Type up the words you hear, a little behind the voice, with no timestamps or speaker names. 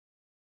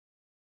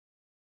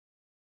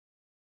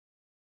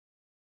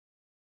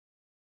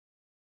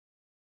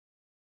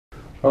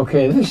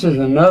Okay, this is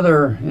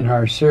another in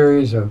our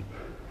series of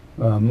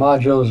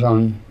modules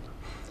on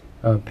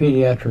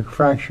pediatric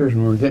fractures,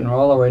 and we're getting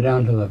all the way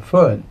down to the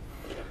foot.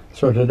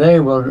 So today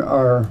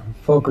our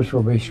focus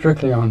will be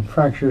strictly on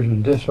fractures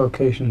and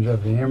dislocations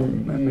of the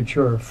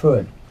immature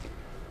foot.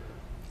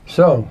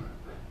 So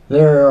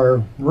they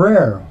are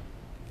rare.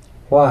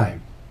 Why?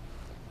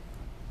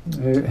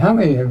 How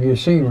many have you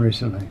seen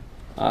recently?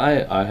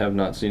 I have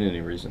not seen any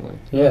recently.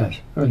 Yes.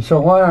 And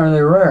so why are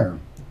they rare?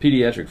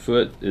 Pediatric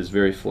foot is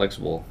very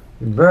flexible.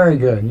 Very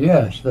good.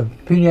 Yes, the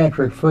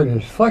pediatric foot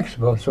is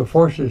flexible, so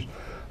forces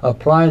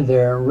applied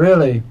there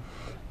really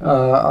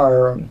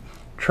are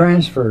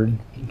transferred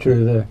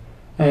to the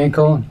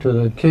ankle, to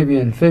the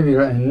tibia and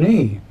fibula and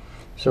knee.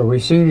 So we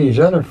see these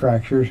other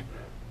fractures,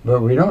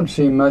 but we don't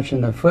see much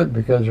in the foot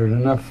because there's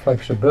enough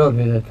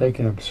flexibility that they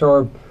can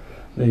absorb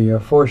the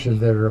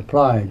forces that are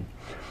applied.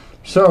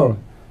 So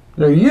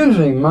they're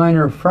usually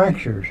minor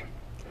fractures.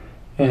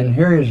 And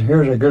here's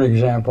a good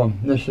example.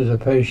 This is a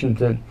patient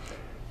that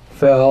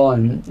fell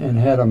and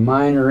had a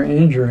minor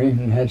injury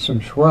and had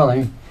some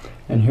swelling.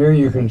 And here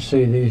you can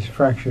see these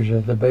fractures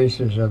at the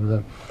bases of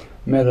the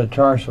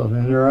metatarsals,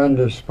 and they're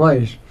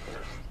undisplaced.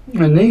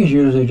 And these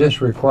usually just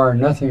require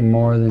nothing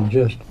more than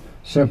just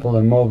simple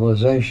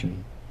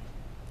immobilization.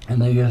 And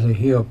they usually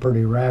heal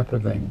pretty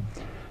rapidly.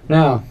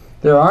 Now,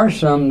 there are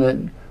some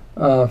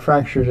that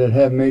fractures that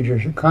have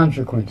major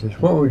consequences.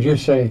 What would you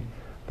say?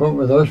 What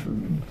were those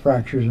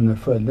fractures in the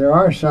foot? There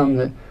are some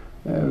that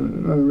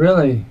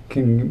really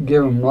can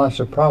give them lots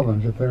of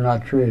problems if they're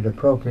not treated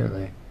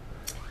appropriately.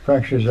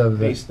 Fractures of the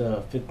base of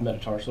the fifth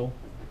metatarsal.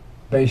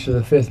 Base of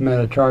the fifth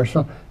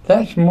metatarsal.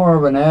 That's more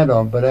of an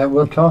adult, but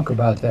we'll talk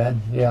about that.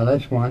 Yeah,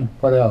 that's one.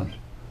 What else?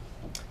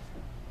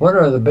 What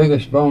are the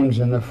biggest bones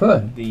in the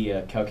foot?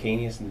 The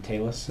calcaneus and the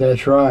talus.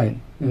 That's right.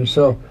 And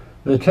so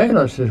the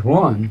talus is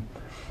one,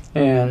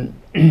 and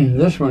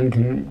this one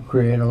can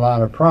create a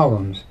lot of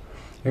problems.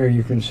 Here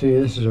you can see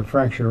this is a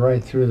fracture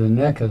right through the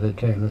neck of the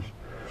talus,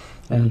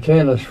 and the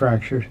talus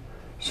fractures.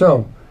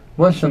 So,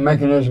 what's the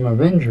mechanism of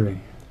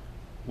injury?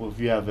 Well, if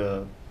you have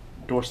a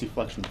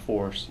dorsiflexion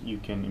force, you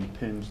can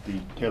impinge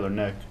the talar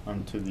neck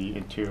onto the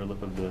anterior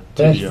lip of the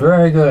tibia. That's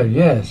very good,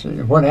 yes.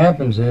 What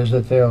happens is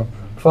that they'll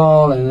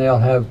fall and they'll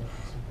have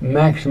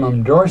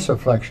maximum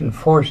dorsiflexion,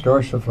 forced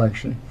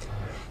dorsiflexion,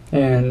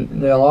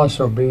 and they'll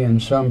also be in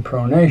some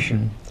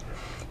pronation.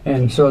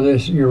 And so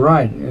this, you're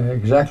right,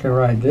 exactly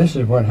right. This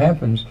is what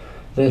happens.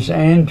 This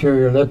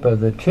anterior lip of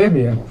the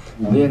tibia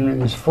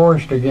then is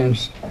forced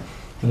against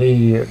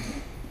the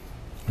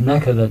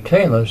neck of the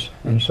talus,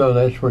 and so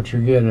that's what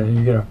you get.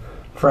 You get a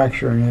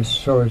fracture, and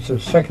so it's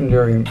a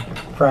secondary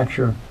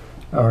fracture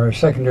or a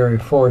secondary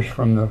force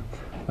from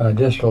the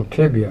distal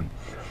tibia.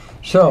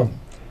 So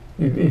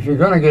if you're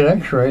going to get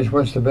x-rays,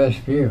 what's the best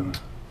view?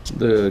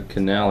 The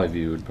Canale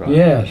view would probably.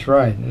 Yes,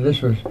 right.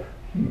 This was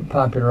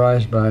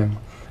popularized by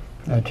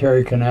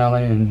Terry Canale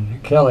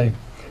and Kelly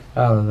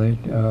out of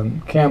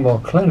the Campbell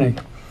Clinic.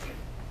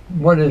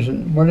 What is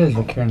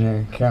the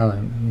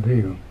Canale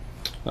view?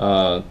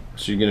 So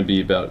you're going to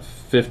be about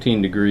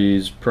 15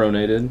 degrees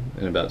pronated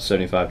and about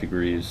 75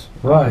 degrees.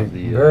 Right.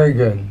 Very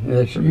good.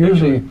 It's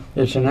usually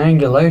it's an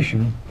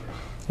angulation,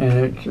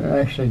 and it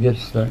actually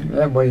gets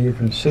that way you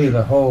can see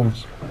the whole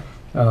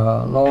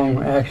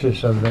long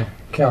axis of the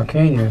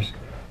calcaneus,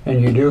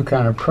 and you do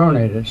kind of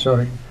pronate it, so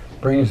it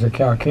brings the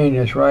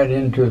calcaneus right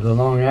into the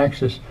long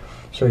axis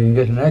so you can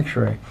get an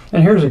x-ray.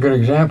 And here's a good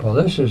example.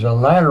 This is a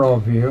lateral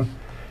view,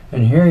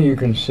 and here you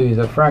can see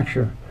the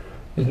fracture.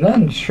 It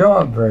doesn't show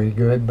up very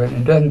good, but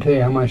it doesn't tell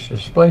you how much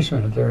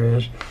displacement there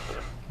is,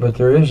 but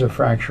there is a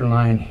fracture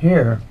line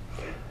here,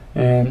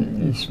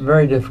 and it's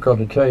very difficult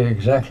to tell you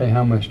exactly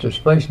how much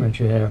displacement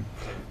you have.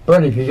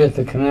 But if you get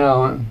the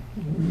Canale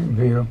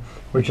view,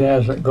 which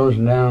goes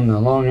down the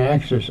long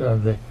axis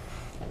of the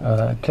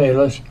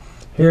talus,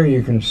 here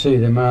you can see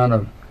the amount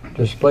of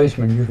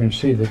displacement. You can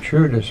see the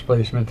true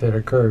displacement that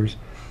occurs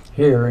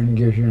here, and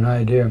gives you an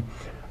idea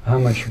how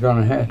much you're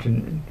going to have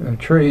to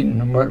treat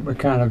and what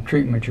kind of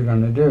treatment you're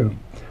going to do.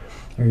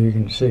 Here you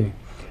can see.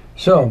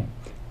 So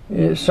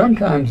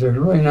sometimes there's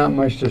really not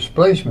much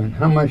displacement.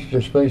 How much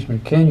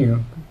displacement can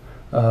you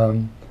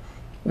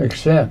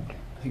accept?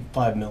 I think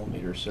 5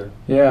 millimeters, sir.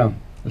 Yeah,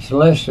 it's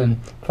less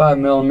than 5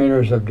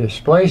 millimeters of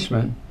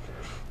displacement,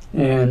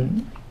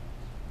 and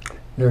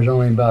there's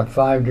only about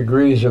 5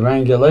 degrees of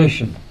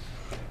angulation.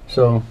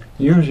 So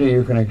usually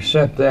you can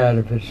accept that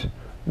if it's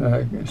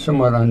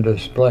somewhat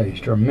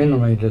undisplaced or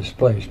minimally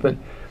displaced, but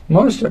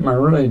most of them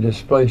are really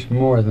displaced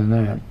more than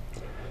that.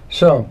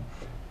 So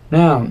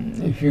now,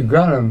 if you've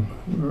got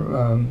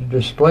a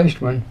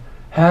displacement,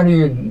 how do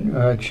you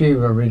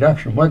achieve a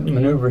reduction? What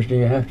maneuvers do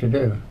you have to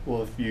do?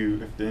 Well, if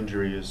the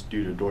injury is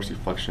due to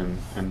dorsiflexion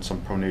and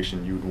some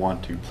pronation, you would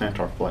want to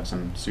plantar flex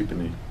and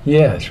supinate.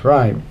 Yes,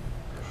 right.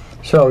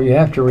 So you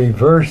have to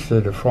reverse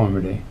the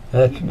deformity.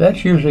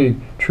 That's usually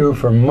true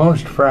for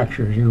most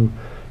fractures. You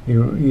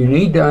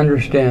need to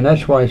understand.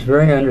 That's why it's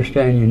very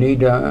you need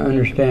to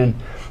understand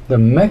the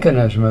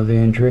mechanism of the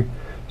injury.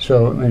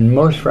 So in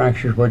most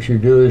fractures, what you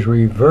do is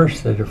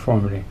reverse the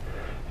deformity.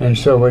 And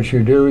so what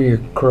you do,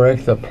 you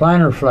correct the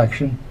plantar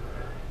flexion,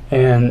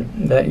 and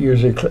that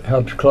usually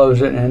helps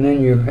close it, and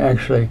then you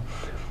actually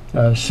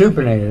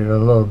supinate it a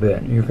little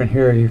bit. You can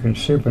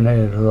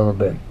supinate it a little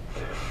bit.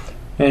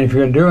 And if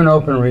you're going to do an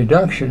open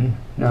reduction,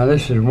 now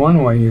this is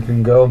one way you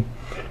can go.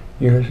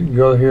 You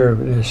go here,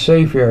 the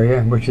safe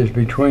area, which is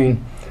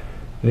between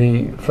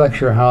the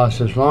flexor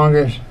hallucis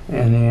longus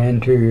and the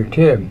anterior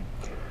tib.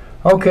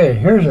 Okay,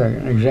 here's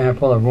an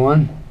example of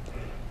one.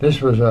 This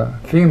was a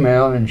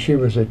female, and she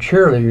was a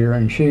cheerleader,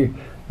 and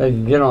they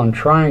could get on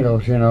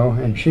triangles, you know,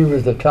 and she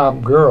was the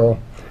top girl,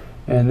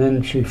 and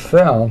then she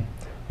fell,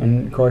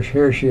 and of course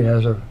here she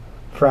has a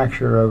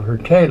fracture of her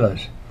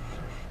talus.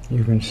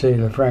 You can see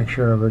the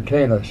fracture of her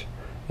talus.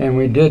 And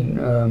we did,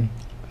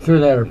 through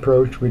that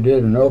approach, we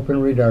did an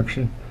open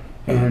reduction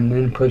and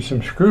then put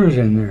some screws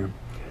in there.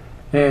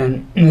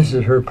 And this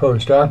is her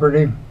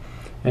post-operative,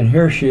 and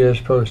here she is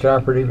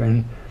post-operative,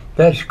 and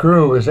that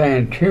screw was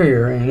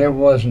anterior, and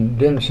it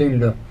didn't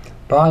seem to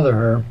bother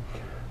her.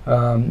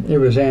 It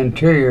was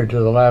anterior to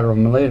the lateral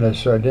malleolus,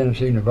 so it didn't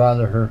seem to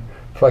bother her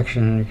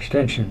flexion and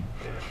extension.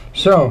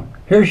 So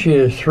here she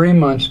is 3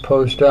 months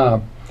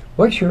post-op.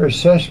 What's your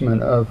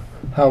assessment of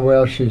how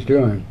well she's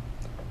doing?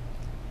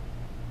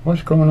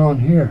 What's going on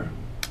here?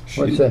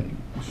 What's that?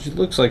 She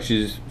looks like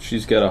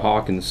she's got a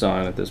Hawkins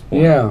sign at this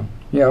point. Yeah.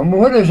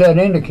 What does that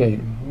indicate?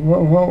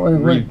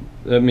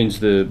 That means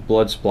the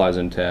blood supply is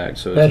intact.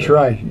 So that's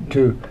right.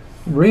 To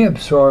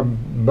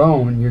reabsorb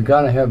bone, you've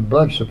got to have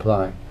blood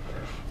supply.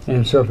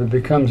 And so if it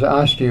becomes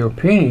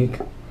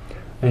osteopenic,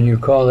 and you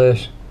call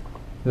this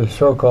the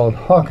so-called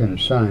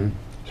Hawkins sign,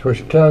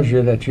 which tells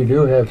you that you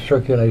do have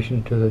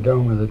circulation to the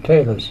dome of the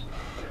talus.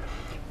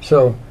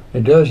 So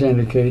it does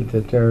indicate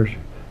that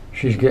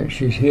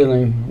she's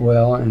healing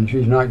well, and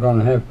she's not going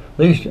to have at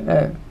least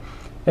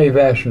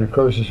avascular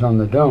necrosis on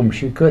the dome.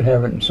 She could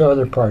have it in some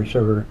other parts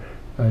of her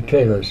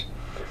talus.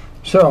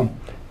 So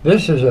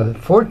this is a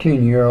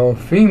 14-year-old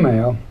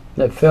female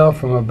that fell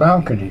from a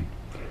balcony.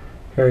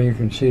 Here you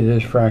can see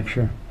this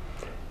fracture.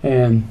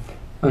 And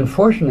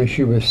unfortunately,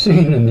 she was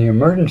seen in the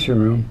emergency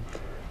room,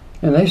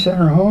 and they sent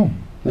her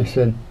home. They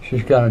said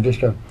she's got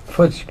just a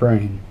foot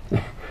sprain,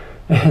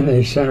 and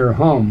they sent her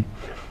home.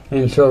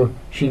 And so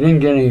she didn't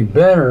get any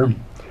better,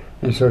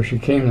 and so she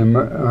came to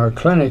our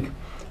clinic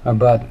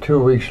about 2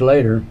 weeks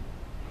later.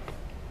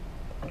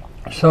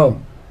 So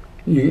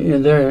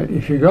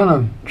if you're going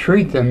to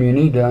treat them, you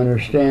need to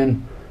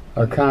understand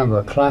a kind of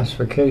a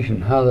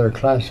classification, how they're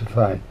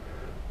classified.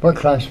 What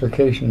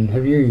classification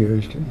have you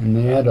used in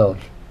the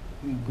adults?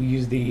 We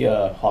use the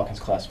Hawkins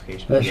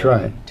classification. That's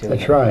right.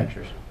 That's right.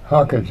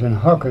 Hawkins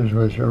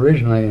was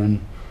originally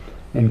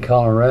in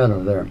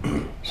Colorado there.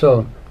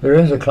 So there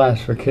is a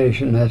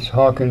classification. That's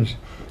Hawkins.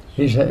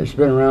 It's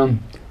been around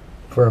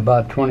for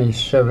about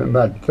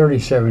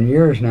 37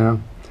 years now.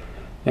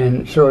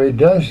 And so it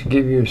does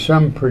give you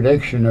some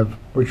prediction of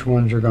which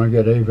ones are going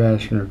to get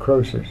avascular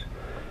necrosis.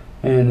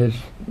 And it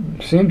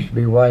seems to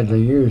be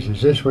widely used.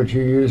 Is this what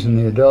you use in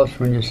the adults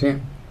when you see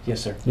them?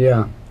 Yes, sir.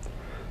 Yeah.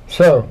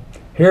 So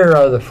here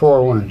are the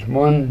 4 ones.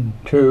 1,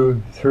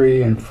 2,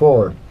 3, and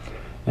 4.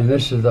 And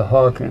this is the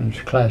Hawkins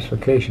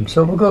classification.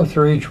 So we'll go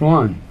through each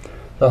one.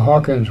 The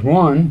Hawkins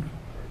 1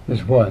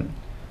 is what?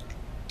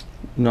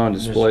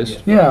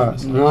 Non-displaced. Yeah,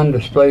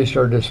 non-displaced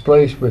or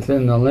displaced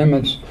within the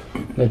limits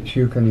that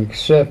you can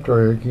accept,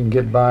 or you can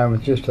get by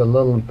with just a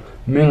little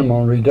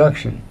minimal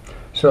reduction.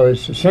 So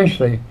it's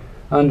essentially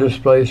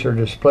undisplaced or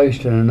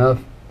displaced in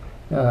enough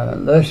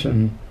less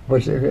than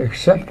what's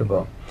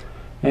acceptable.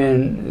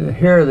 And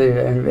here the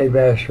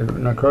avascular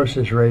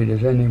necrosis rate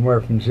is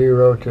anywhere from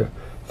 0 to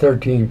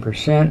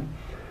 13%.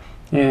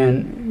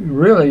 And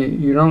really,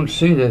 you don't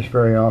see this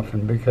very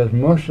often because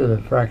most of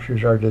the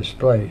fractures are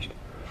displaced.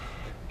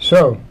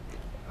 So,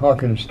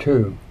 Hawkins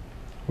 2,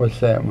 what's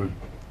that one?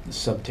 The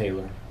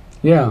subtalar.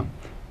 Yeah,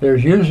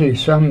 there's usually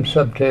some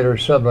subtalar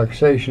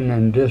subluxation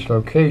and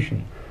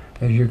dislocation,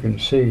 as you can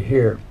see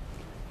here.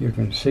 You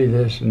can see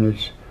this, and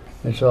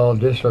it's all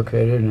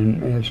dislocated,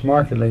 and it's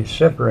markedly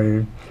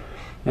separated.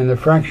 And the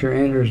fracture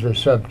enters the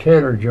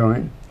subtalar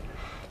joint,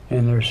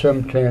 and their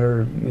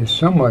subtalar is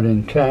somewhat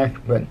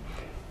intact, but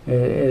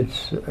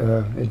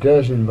it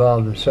does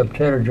involve the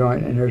subtalar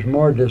joint, and there's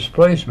more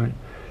displacement.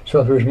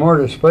 So if there's more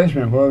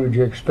displacement, what would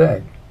you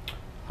expect?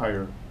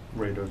 Higher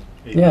rate of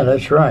AV. Yeah,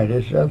 that's right.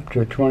 It's up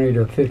to 20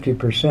 to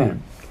 50%.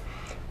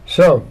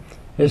 So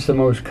it's the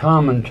most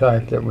common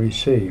type that we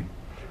see.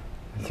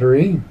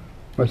 3,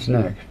 what's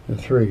next? The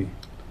 3.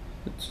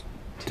 It's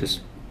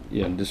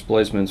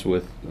displacements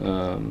with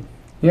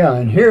yeah,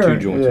 and here, 2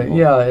 joints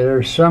involved.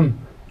 there's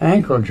some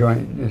ankle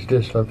joint is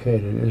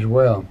dislocated as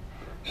well.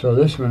 So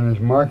this one is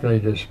markedly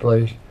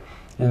displaced,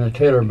 and the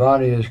talar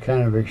body is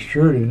kind of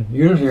extruded,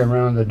 usually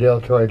around the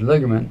deltoid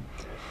ligament.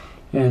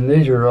 And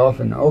these are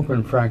often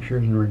open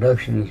fractures, and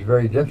reduction is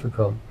very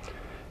difficult.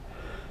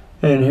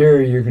 And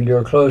here you can do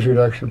a closed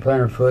reduction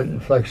plantar foot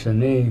and flex the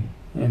knee,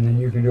 and then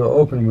you can do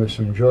open with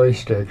some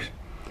joysticks.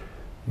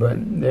 But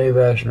the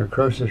avascular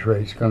necrosis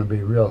rate is going to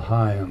be real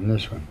high on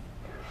this one.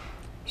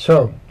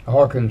 So,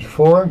 Hawkins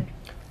 4.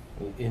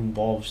 It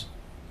involves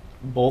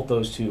both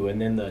those two, and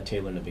then the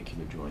talar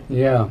navicular joint.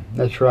 Yeah,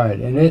 that's right.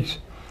 And it's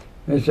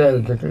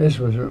added. This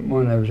was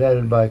one that was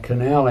added by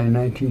Canale in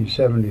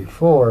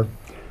 1974,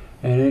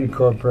 and it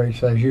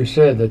incorporates, as you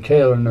said, the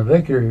talar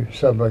navicular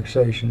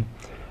subluxation,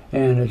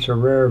 and it's a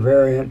rare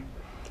variant.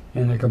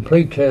 And the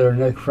complete talar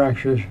neck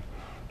fractures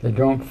that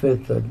don't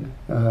fit the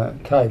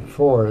type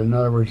 4. In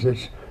other words,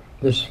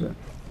 this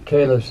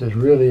talus is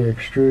really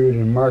extruded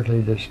and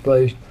markedly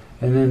displaced,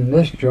 and then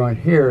this joint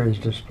here is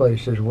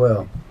displaced as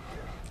well.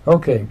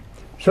 Okay,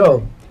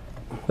 so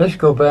let's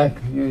go back.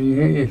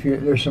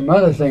 There's some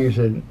other things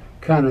that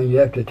kind of you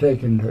have to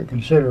take into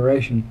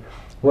consideration,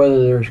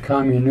 whether there's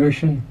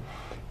comminution,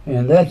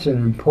 and that's an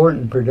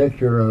important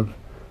predictor of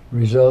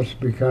results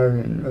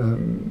because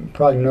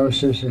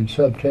prognosis in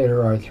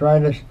subtalar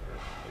arthritis,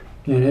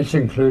 and it's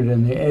included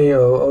in the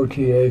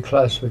AOTA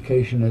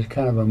classification as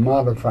kind of a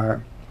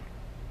modifier.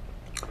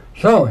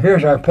 So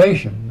here's our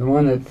patient, the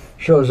one that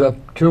shows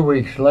up 2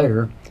 weeks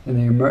later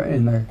in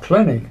the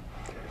clinic.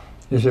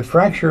 Is it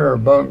fracture or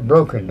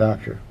broken,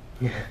 doctor?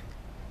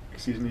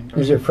 Excuse me?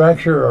 Is it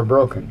fracture or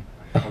broken?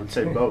 I would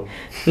say both.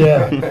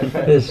 Yeah,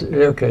 it's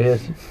okay.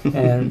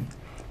 And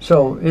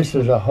so this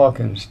is a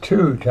Hawkins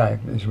 2 type,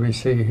 as we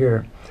see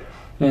here.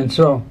 And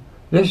so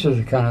this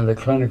is kind of the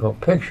clinical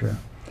picture.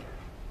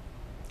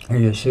 Here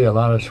you see a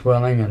lot of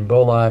swelling and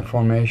bullseye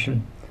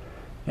formation,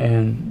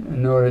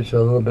 and notice it's a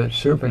little bit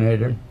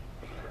supinated.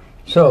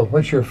 So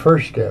what's your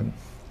first step?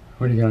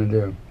 What are you going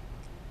to do?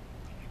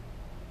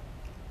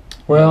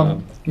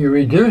 Well, you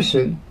reduce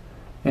it,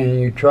 and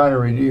you try to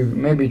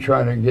maybe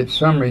try to get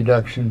some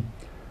reduction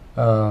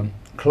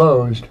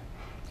closed,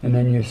 and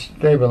then you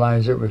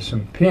stabilize it with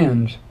some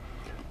pins,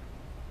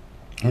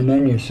 and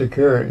then you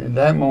secure it.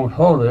 That won't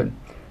hold it,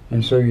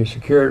 and so you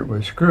secure it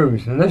with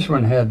screws. And this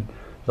one had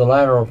the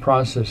lateral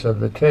process of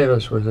the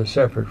talus was a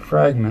separate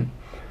fragment,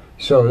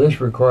 so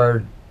this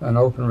required an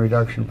open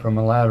reduction from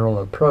a lateral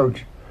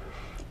approach.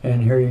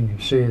 And here you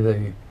can see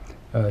the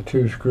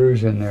 2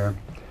 screws in there.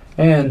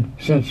 And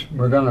since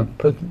we're going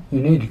to you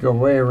need to go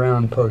way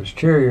around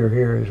posterior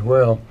here as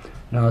well,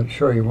 and I'll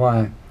show you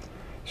why.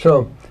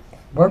 So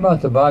what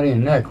about the body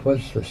and neck?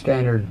 What's the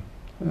standard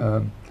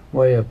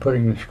way of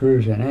putting the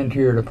screws in?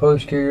 Anterior to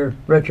posterior,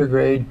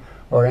 retrograde,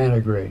 or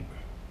antegrade?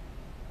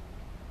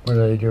 What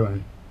are they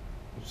doing?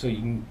 So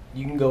you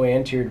can go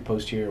anterior to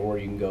posterior, or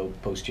you can go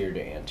posterior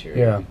to anterior.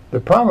 Yeah.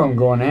 The problem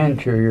going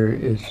anterior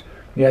is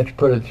you have to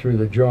put it through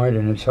the joint,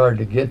 and it's hard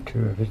to get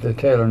to if the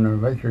talar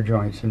navicular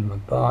joints in the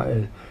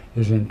body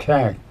is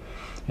intact.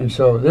 And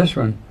so this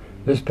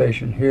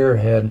patient here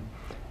had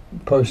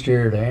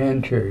posterior to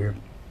anterior,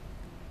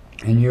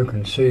 and you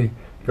can see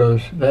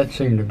that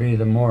seemed to be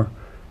the more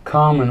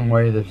common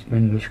way that's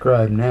been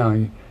described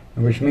now,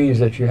 which means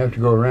that you have to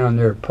go around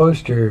there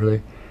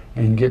posteriorly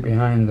and get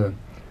behind the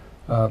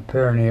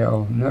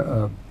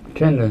perineal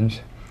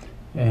tendons,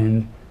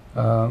 and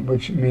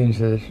which means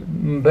that it's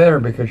better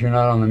because you're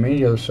not on the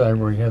medial side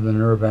where you have the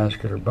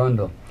neurovascular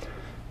bundle.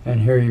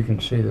 And here you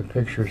can see the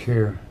pictures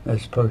here.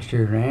 That's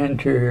posterior to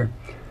anterior,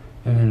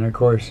 and then of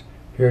course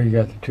here you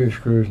got the 2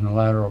 screws in the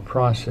lateral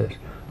process.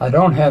 I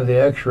don't have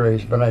the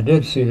x-rays, but I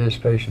did see this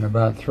patient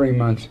about 3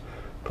 months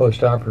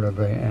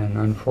post-operatively, and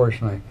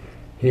unfortunately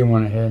he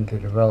went ahead to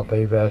develop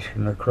avascular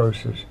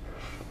necrosis.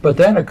 But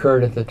that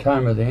occurred at the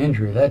time of the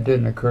injury. That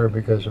didn't occur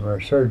because of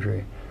our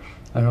surgery.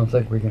 I don't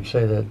think we can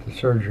say that the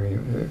surgery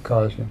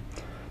caused it.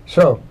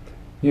 So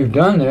you've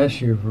done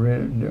this, you've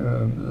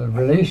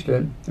released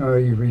it, or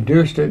you've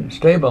reduced it and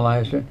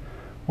stabilized it.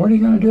 What are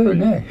you going to do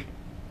next?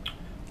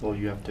 Well,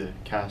 you have to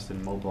cast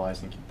and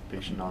mobilize and keep the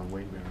patient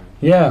non-weight bearing.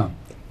 Yeah,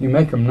 you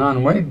make them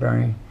non-weight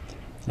bearing,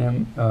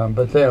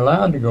 but they're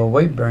allowed to go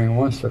weight bearing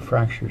once the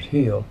fracture's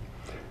healed,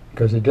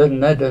 because that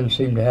doesn't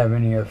seem to have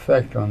any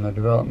effect on the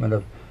development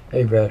of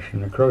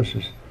avascular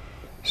necrosis.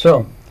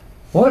 So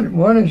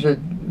what is it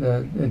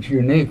that's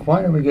unique?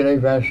 Why do we get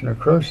avascular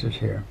necrosis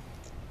here?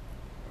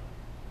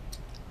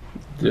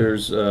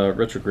 There's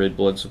retrograde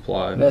blood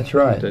supply. That's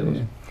right.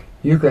 Talus.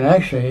 You can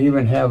actually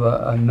even have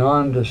a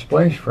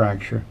non-displaced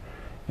fracture,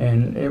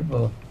 and it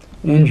will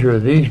injure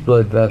these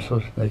blood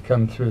vessels. They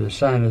come through the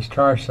sinus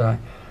tarsi,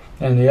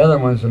 and the other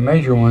ones, the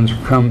major ones,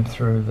 come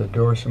through the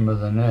dorsum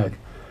of the neck.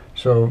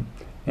 So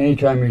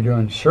anytime you're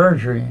doing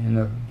surgery in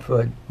the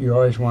foot, you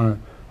always want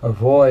to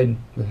avoid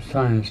the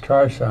sinus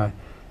tarsi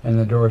and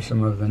the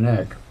dorsum of the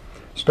neck,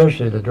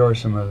 especially the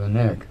dorsum of the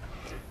neck.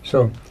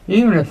 So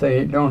even if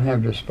they don't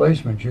have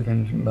displacement, you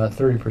can, about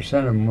 30%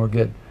 of them will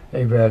get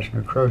avascular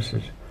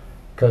necrosis,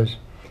 because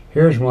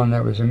here's one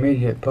that was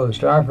immediate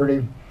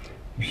post-operative.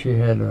 She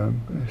had a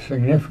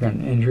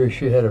significant injury.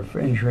 She had an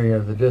injury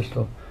of the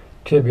distal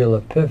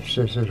tibial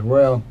epiphysis as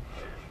well,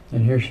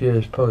 and here she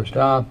is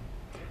post-op,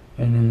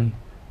 and then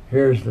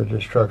here's the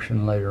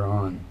destruction later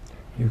on.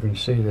 You can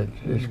see that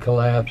it's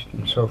collapsed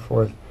and so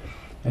forth,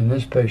 and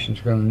this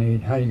patient's going to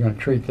need, how are you going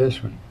to treat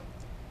this one?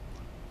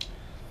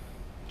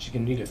 She's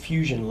going to need a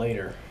fusion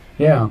later.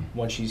 Yeah.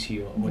 once she's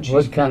healed. Once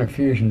What she's, kind of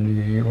fusion do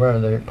you use? Where are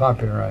they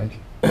popularized?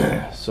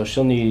 so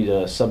she'll need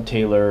a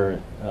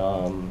subtalar.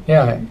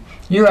 Yeah,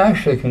 you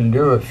actually can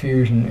do a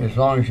fusion as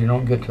long as you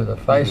don't get to the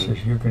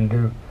physis. You can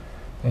do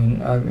in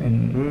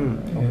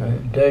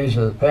days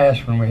of the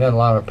past when we had a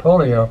lot of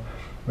polio,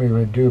 we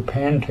would do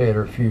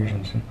pantalar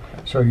fusions. And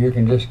so you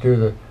can just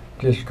take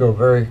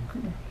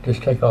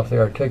off the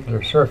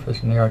articular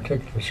surface and the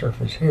articular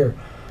surface here.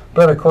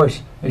 But of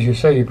course, as you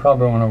say, you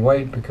probably want to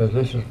wait because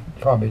this is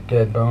probably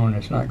dead bone.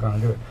 It's not going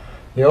to do it.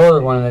 The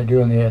older one they do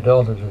in the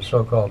adult is a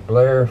so-called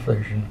Blair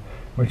fusion,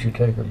 which you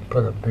take and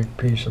put a big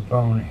piece of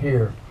bone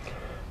here.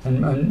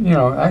 And you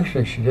know,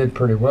 actually she did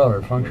pretty well.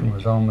 Her function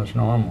was almost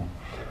normal.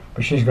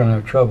 But she's going to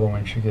have trouble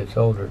when she gets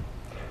older.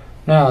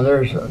 Now,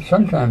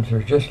 sometimes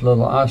there's just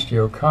little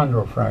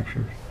osteochondral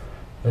fractures.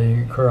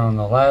 They occur on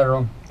the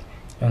lateral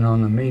and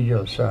on the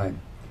medial side.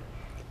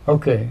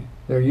 Okay,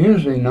 they're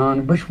usually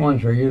which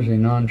ones are usually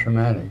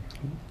non-traumatic?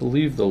 I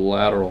believe the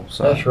lateral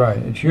side. That's right.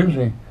 It's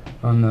usually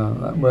on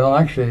the, well,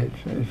 actually,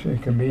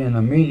 it can be in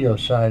the medial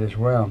side as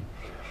well.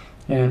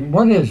 And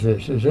what is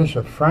this? Is this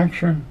a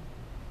fracture?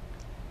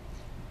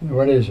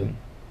 What is it?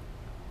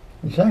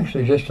 It's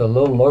actually just a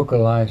little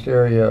localized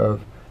area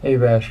of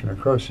avascular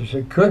necrosis.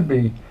 It could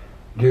be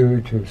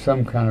due to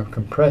some kind of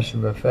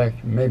compressive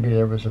effect. Maybe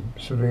there was a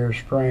severe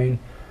sprain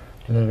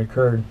that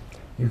occurred.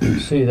 You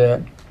can see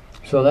that.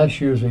 So that's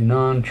usually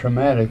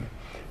non-traumatic.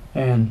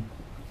 And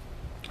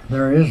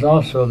there is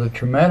also the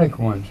traumatic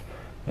ones.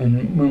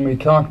 And when we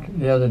talked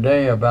the other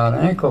day about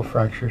ankle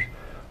fractures,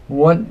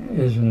 what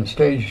is in the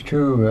stage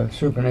 2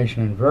 supination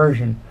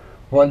inversion,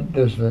 what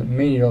does the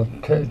medial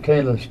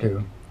talus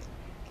do?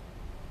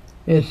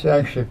 It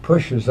actually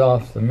pushes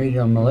off the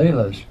medial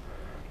malleolus.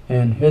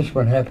 And here's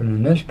what happened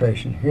in this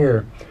patient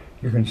here.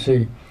 You can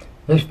see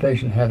this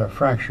patient had a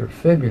fractured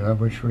fibula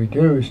which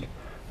reduced,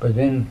 but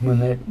then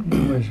when it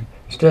was,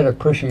 instead of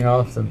pushing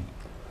off the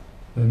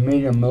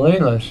medial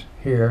malleolus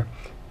here,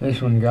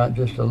 this one got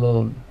just a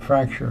little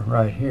fracture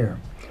right here.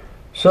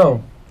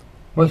 So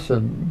what's the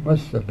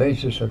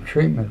basis of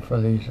treatment for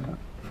these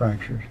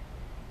fractures?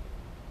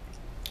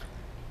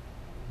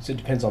 So it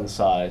depends on the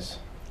size.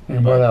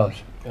 And what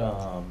else?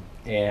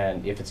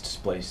 And if it's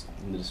displaced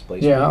in the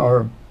displacement. Yeah,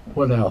 or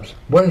what else?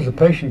 What does the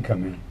patient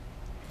come in?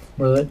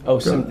 Will it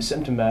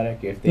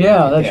symptomatic. If they,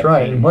 yeah, if they that's have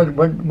right. pain. And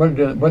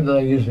what do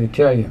they usually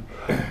tell you?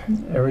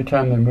 Every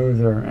time they move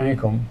their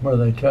ankle, what do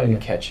they tell you?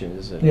 Catch it,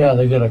 is it? Yeah,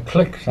 they get a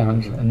click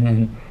sound, and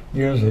then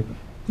usually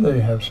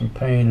they have some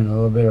pain and a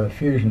little bit of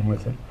fusion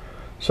with it.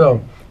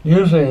 So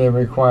usually they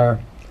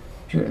require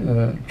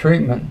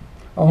treatment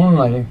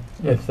only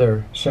if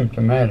they're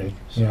symptomatic.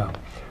 Yeah.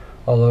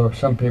 Although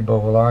some people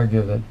will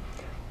argue that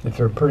if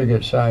they're a pretty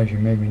good size, you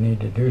maybe need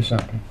to do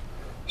something.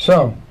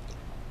 So,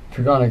 if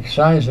you're going to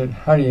excise it,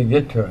 how do you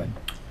get to it?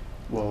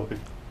 Well, if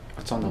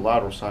it's on the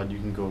lateral side, you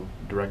can go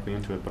directly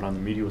into it, but on the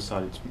medial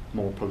side, it's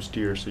more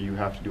posterior, so you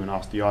have to do an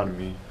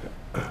osteotomy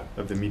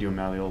of the medial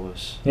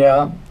malleolus.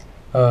 Yeah,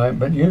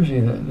 but usually,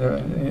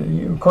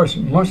 of course,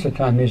 most of the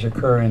time these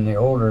occur in the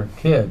older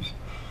kids,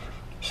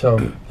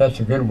 so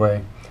that's a good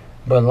way.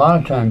 But a lot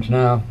of times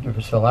now, if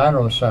it's the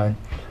lateral side,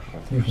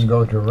 you can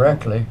go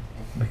directly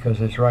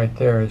because it's right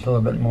there. It's a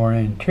little bit more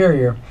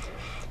anterior,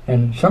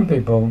 and some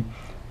people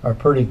are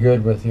pretty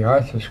good with the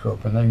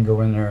arthroscope, and they can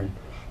go in there and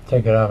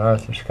take it out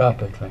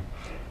arthroscopically.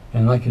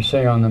 And like you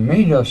say, on the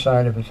medial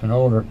side, if it's an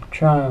older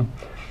child,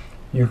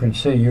 you can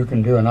see you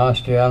can do an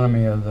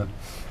osteotomy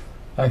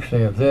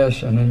of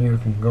this, and then you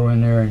can go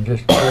in there and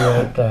just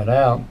clear that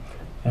out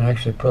and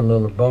actually put a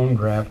little bone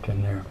graft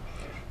in there.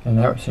 And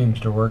that seems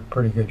to work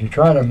pretty good. You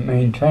try to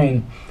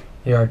maintain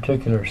the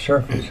articular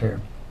surface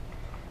here.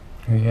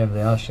 Here you have the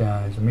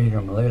osteotomy, the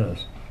medial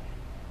malleolus.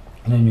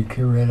 And then you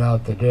curate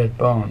out the dead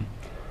bone.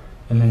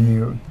 And then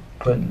you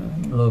put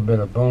a little bit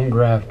of bone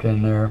graft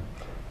in there,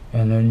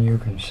 and then you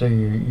can see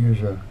you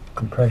use a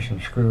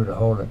compression screw to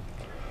hold it.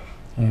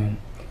 And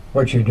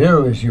what you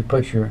do is you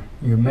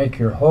make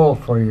your hole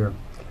for your,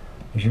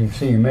 as you can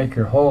see, you make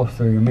your hole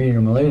through your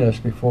medial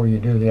malleolus before you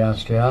do the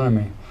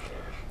osteotomy.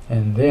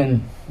 And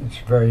then it's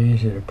very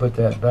easy to put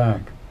that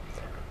back.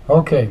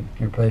 Okay,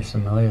 you place the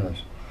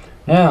malleolus.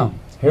 Now,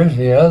 here's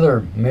the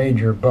other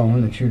major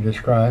bone that you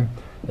described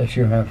that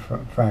you have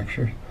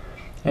fractures.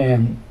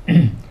 And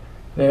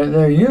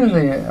they're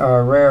usually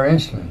a rare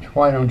instance.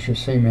 Why don't you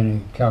see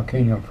many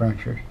calcaneal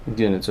fractures?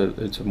 Again, it's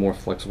a more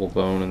flexible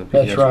bone in the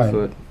That's pediatric right.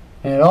 foot.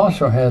 And it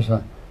also has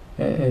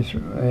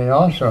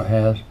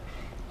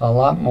a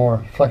lot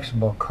more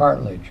flexible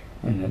cartilage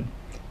in it.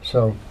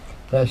 So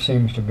that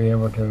seems to be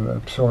able to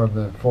absorb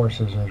the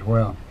forces as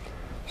well.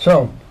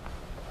 So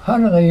how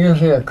do they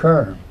usually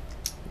occur?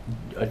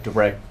 A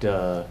direct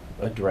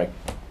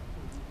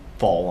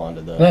fall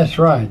onto the. That's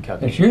right.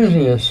 calcaneus. It's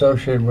usually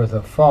associated with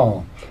a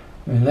fall.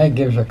 And that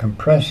gives a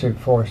compressive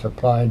force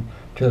applied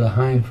to the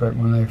hindfoot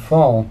when they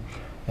fall.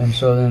 And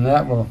so then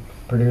that will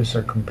produce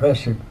a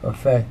compressive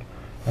effect,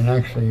 and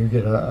actually you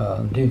get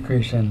a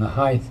decrease in the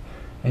height.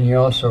 And you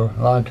also,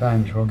 a lot of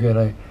times, will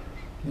get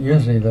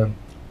usually the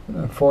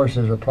force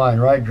is applied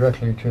right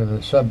directly to the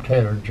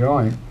subtalar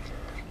joint,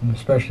 and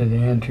especially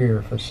the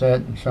anterior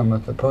facet and some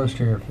at the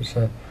posterior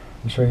facet,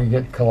 and so you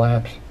get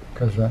collapse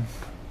because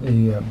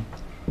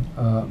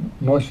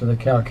most of the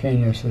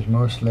calcaneus is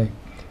mostly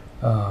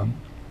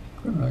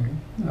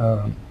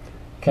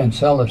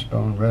cancellous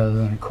bone rather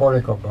than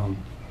cortical bone.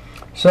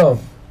 So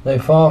they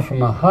fall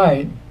from a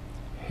height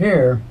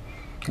here,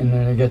 and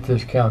then they get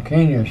this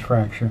calcaneus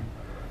fracture.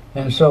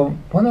 And so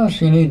what else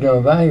do you need to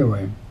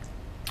evaluate?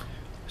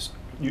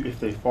 If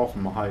they fall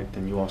from a height,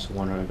 then you also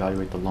want to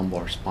evaluate the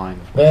lumbar spine.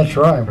 That's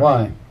right.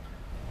 Why?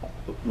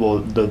 Well,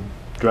 the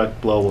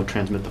direct blow will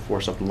transmit the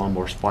force up the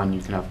lumbar spine.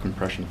 You can have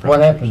compression fractures.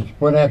 What happens?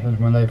 What happens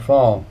when they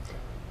fall?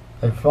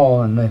 They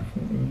fall and they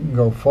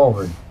go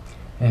forward,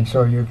 and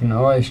so you can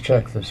always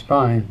check the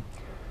spine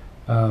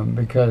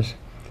because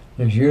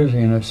there's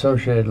usually an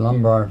associated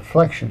lumbar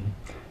flexion,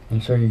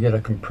 and so you get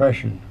a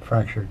compression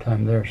fracture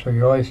time there. So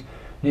you always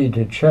need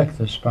to check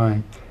the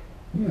spine,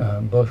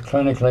 both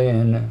clinically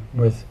and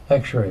with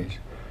X-rays,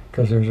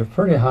 because there's a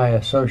pretty high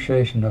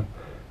association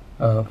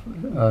of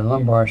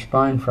lumbar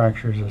spine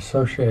fractures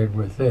associated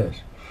with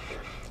this.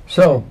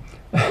 So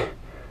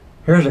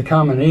here's a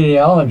common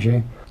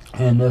etiology,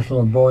 and this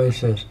little boy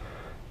says,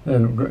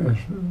 his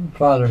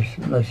father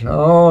says,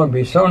 oh, it'd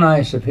be so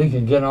nice if he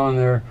could get on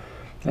there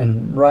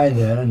and ride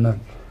that. And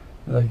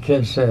the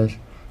kid says,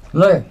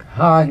 look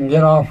how I can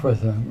get off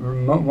with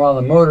while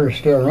the motor's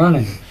still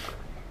running.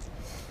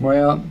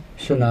 Well,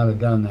 should not have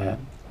done that.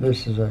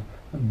 This is a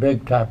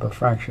big type of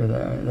fracture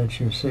that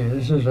you see.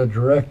 This is a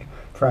direct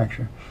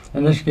fracture.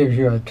 And this gives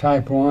you a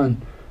type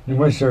 1 in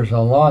which there's a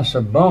loss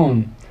of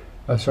bone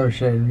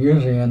associated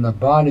usually in the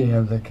body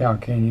of the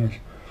calcaneus.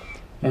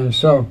 And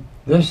so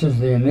this is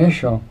the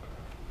initial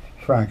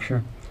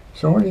fracture.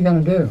 So what are you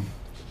going to do?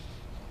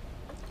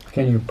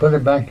 Can you put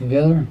it back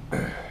together?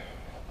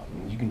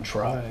 You can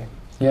try.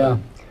 Yeah.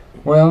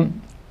 Well,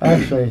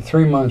 actually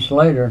 3 months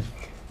later,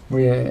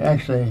 he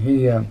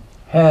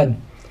had,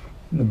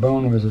 the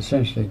bone was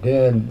essentially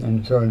dead,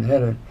 and so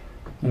it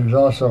was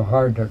also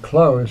hard to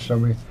close, so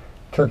we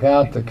took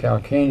out the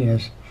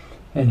calcaneus,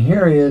 and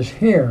here he is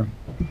here.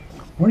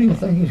 What do you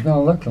think he's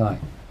going to look like?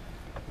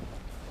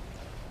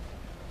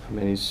 I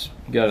mean, he's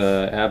got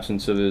an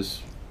absence of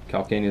his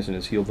calcaneus in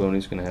his heel bone.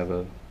 He's going to have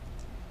a...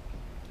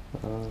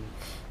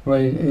 Well,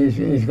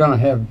 he's going to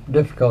have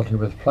difficulty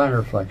with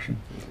plantar flexion,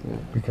 Yeah.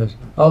 because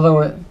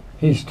although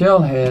he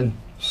still had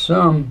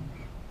some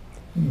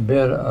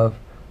bit of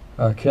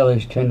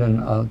Achilles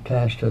tendon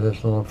attached to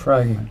this little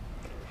fragment,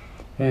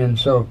 and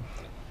so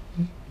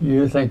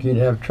you think he'd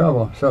have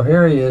trouble. So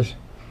here he is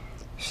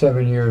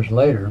 7 years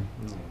later,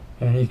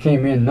 and he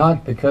came in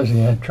not because he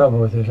had trouble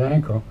with his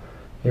ankle.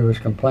 He was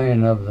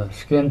complaining of the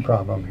skin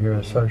problem here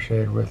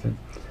associated with it,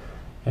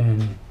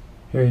 and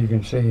here you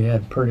can see he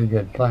had pretty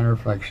good plantar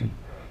flexion.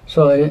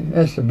 So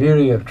that's the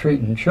beauty of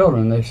treating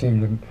children. They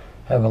seem to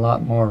have a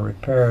lot more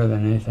repair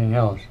than anything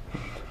else.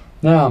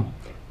 Now,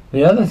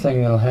 the other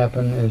thing that'll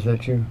happen is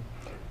that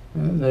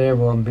they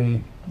will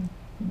be,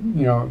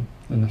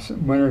 in the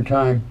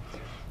wintertime,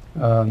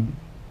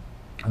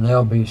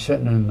 they'll be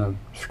sitting in the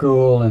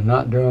school and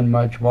not doing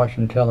much,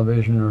 watching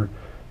television or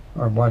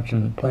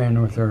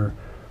playing with their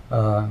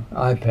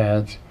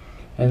iPads,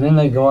 and then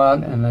they go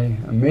out and they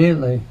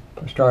immediately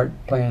start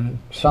playing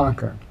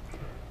soccer,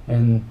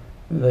 and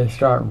they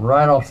start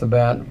right off the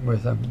bat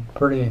with a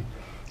pretty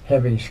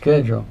heavy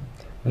schedule.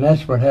 And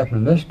that's what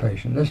happened to this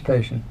patient. This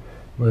patient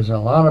was in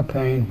a lot of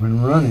pain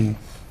when running.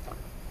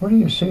 What do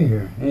you see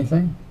here?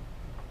 Anything?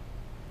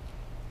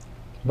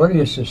 What are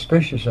you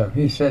suspicious of?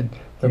 He said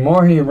the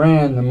more he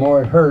ran, the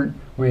more it hurt.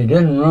 When he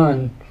didn't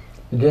run,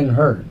 it didn't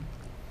hurt.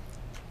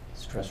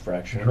 Stress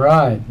fracture.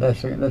 Right.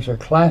 That's a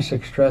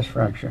classic stress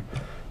fracture.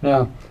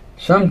 Now,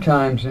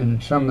 sometimes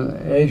in some of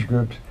the age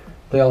groups,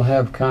 they'll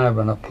have kind of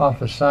an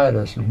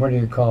apophysitis, and what do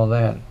you call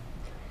that?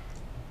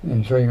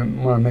 And so you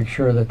want to make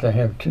sure that they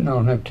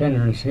don't have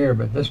tenderness here,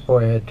 but this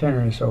boy had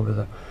tenderness over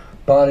the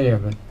body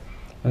of it,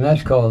 and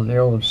that's called the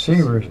old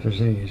Seaver's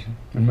disease,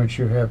 in which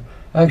you have,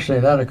 actually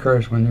that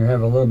occurs when you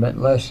have a little bit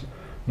less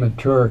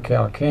mature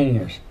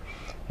calcaneus,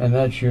 and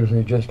that's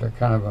usually just a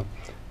kind of a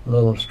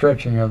little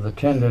stretching of the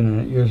tendon,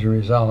 and it usually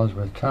resolves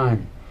with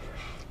time.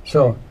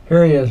 So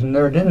here he is, and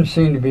there didn't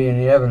seem to be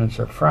any evidence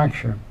of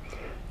fracture.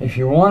 If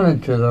you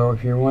wanted to, though,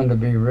 if you wanted to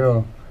be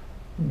real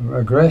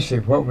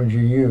aggressive, what would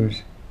you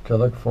use to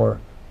look for,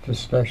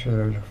 especially if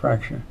there's a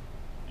fracture?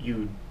 You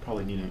would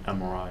probably need an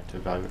MRI to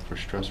evaluate for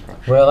stress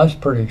fracture. Well, that's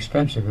pretty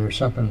expensive. There's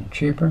something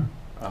cheaper?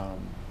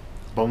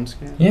 Bone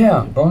scan?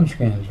 Yeah, bone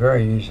scan is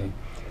very easy.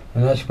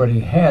 And that's what he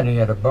had. He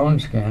had a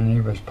bone scan, and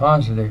he was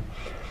positive.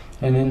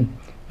 And then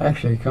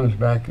actually he comes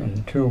back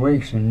in 2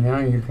 weeks, and now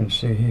you can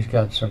see he's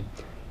got some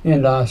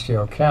end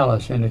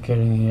osteocallus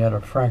indicating he had a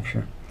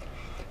fracture.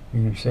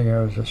 You can see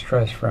it was a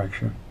stress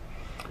fracture.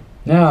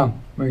 Now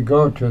we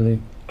go to the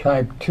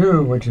type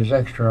 2, which is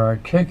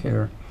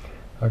extra-articular,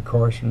 of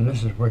course, and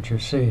this is what you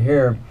see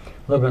here,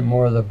 a little bit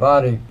more of the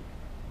body.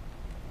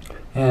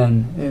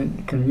 And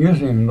it can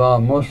usually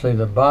involve mostly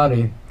the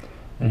body.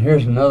 And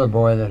here's another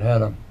boy that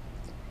had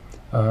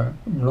a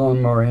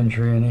lawnmower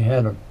injury, and he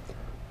had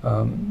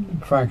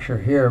fracture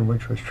here,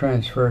 which was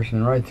transverse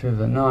and right through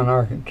the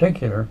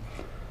non-articular,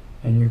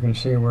 and you can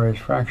see where his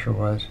fracture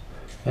was.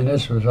 And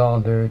this was all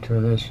due to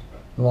this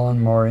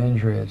lawnmower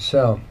injury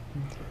itself.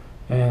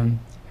 And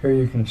here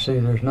you can see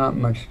there's not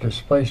much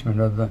displacement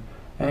of the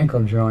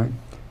ankle joint,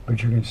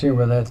 but you can see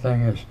where that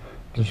thing is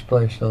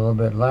displaced a little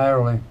bit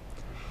laterally,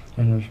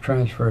 and it's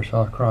transverse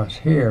all across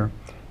here.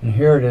 And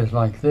here it is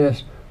like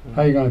this.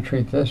 How are you going to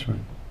treat this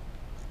one?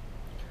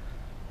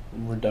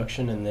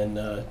 Reduction and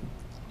then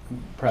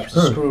perhaps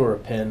Screw. a screw or a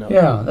pin. Up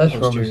Yeah, that's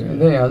what we posterior.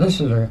 say. Yeah,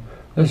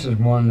 this is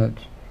one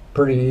that's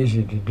pretty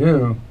easy to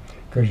do,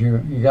 because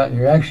you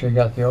actually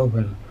got the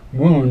open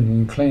wound, and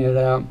you clean it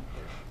out,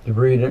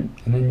 debride it,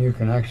 and then you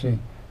can actually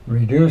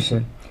reduce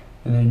it,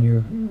 and then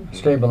you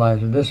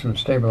stabilize it. This one's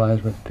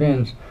stabilized with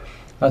pins.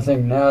 I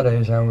think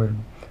nowadays I would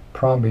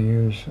probably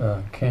use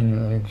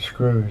cannulated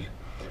screws,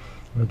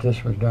 but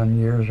this was done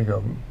years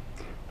ago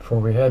before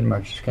we had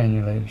much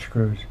cannulated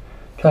screws.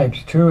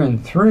 Types 2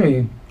 and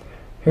 3,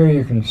 here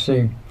you can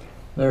see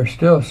they're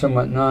still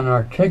somewhat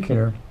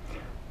non-articular,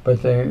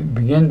 but they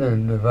begin to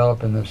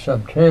develop in the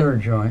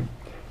subtalar joint,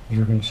 as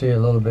you can see a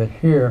little bit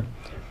here,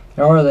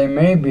 or they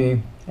may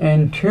be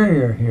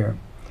anterior here.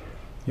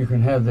 You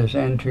can have this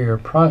anterior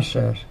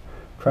process,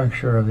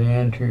 fracture of the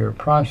anterior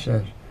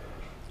process,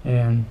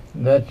 and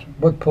that's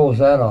what pulls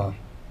that off.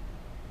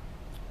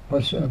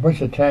 What's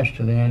attached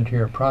to the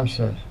anterior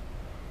process?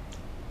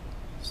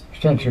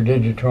 Extensor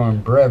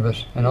digitorum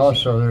brevis, and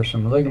also there's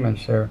some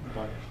ligaments there.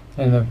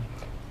 And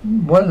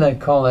what do they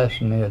call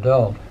that in the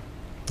adult?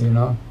 You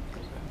know?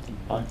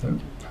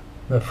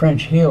 The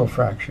French heel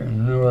fracture.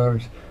 In other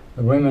words,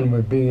 the women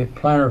would be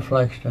plantar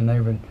flexed, and they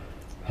would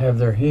have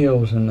their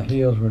heels, and the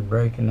heels would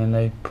break, and then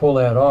they'd pull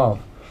that off.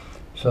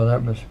 So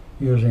that was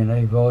usually an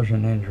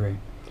avulsion injury.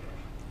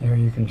 There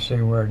you can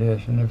see where it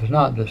is. And if it's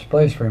not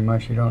displaced very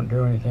much, you don't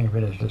do anything. If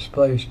it is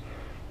displaced,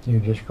 you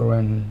just go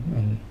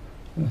in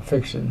and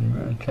fix it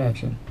and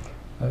attach it.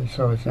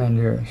 So it's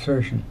anterior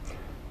insertion.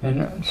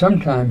 And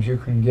sometimes you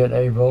can get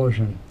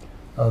avulsion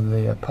of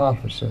the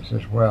apophysis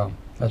as well.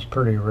 That's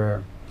pretty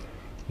rare,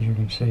 as you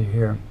can see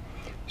here.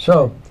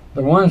 So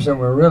the ones that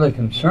we're really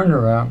concerned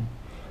about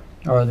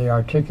are the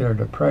articular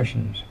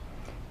depressions.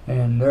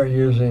 And they're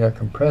usually a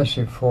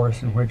compressive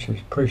force in which is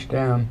pushed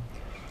down,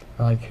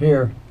 like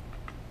here.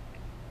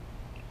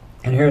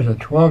 And here's a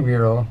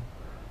 12-year-old.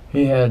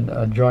 He had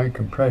a joint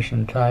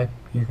compression type.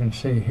 You can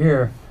see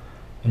here,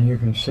 and you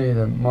can see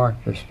the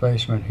marked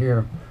displacement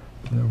here,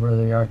 where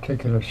the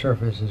articular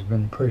surface has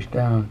been pushed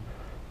down.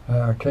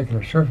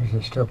 Articular surface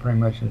is still pretty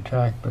much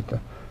intact, but the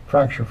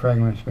fracture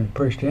fragment's been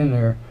pushed in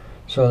there,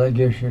 so that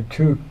gives you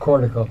two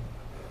cortical,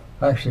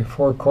 actually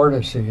 4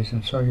 cortices,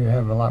 and so you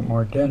have a lot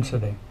more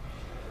density.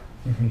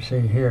 You can see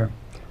here.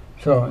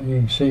 So you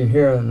can see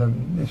here,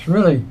 it's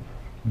really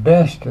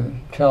best to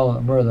tell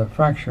where the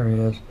fracture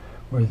is.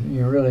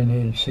 You really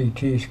need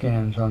CT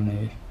scans on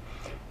these,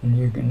 and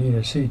you can need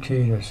a CT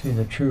to see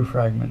the true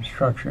fragment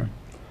structure.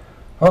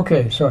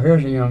 Okay, so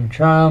here's a young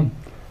child.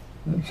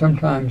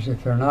 Sometimes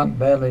if they're not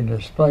badly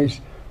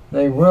displaced,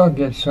 they will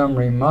get some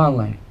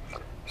remodeling.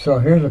 So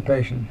here's a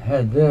patient,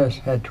 had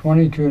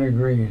 22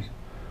 degrees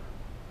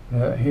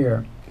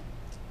here.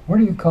 What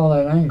do you call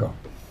that angle?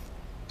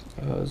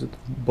 Is it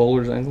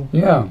Bowler's angle?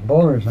 Yeah,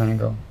 Bowler's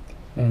angle.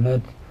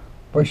 And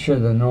what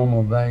should the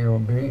normal value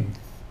be?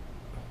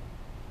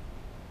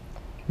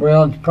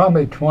 Well, it's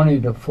probably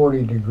 20 to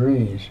 40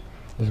 degrees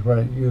is what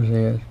it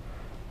usually is.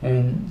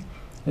 And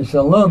it's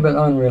a little bit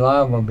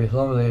unreliable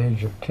below the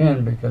age of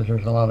 10 because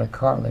there's a lot of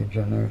cartilage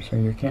in there, so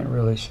you can't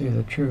really see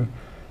the true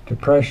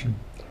depression.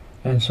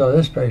 And so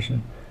this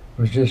patient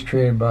was just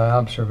treated by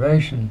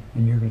observation,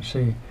 and you can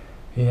see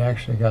he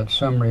actually got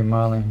some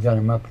remodeling, got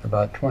him up to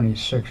about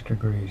 26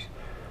 degrees.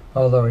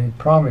 Although he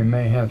probably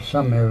may have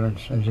some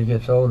evidence as he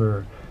gets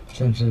older,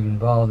 since it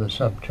involved the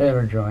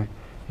subtalar joint,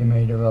 he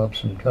may develop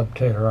some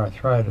subtalar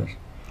arthritis.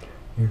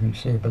 You can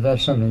see, but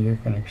that's something you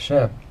can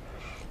accept.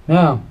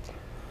 Now,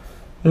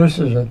 this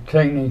is a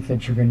technique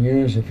that you can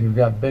use if you've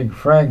got big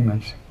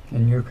fragments,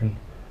 and you can,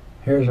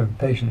 here's a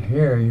patient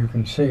here, you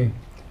can see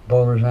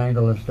Bowler's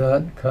angle is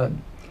cut,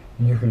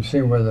 and you can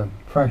see where the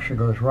fracture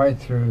goes right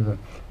through the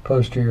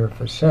posterior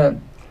facet,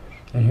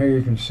 and here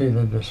you can see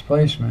the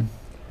displacement.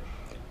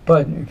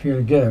 But if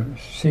you get a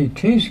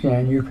CT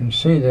scan, you can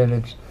see that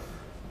it's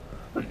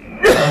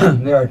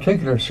the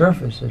articular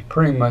surface is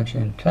pretty much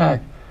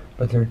intact,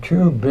 but there are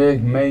 2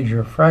 big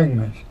major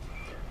fragments.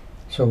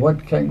 So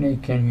what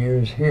technique can you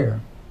use here?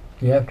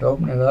 Do you have to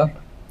open it up?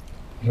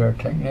 Is there a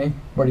technique?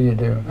 What do you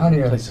do? How do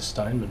you Place a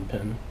Steinman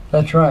pin.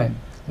 That's right.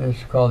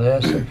 It's called the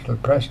Essex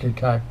Lopresti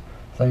type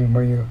thing,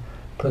 where you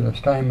put a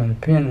Steinman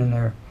pin in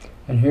there.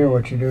 And here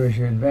what you do is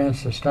you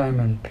advance the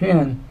Steinman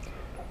pin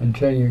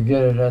until you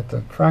get it at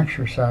the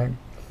fracture site,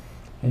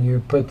 and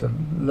you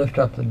lift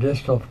up the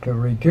distal to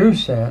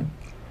reduce that.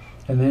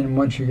 And then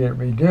once you get it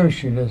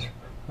reduced, you just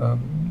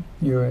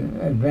you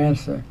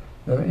advance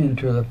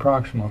into the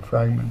proximal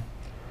fragment.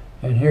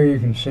 And here you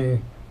can see,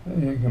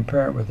 you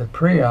compare it with the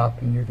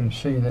pre-op, and you can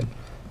see that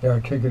the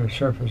articular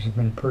surface has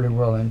been pretty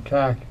well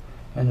intact,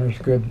 and there's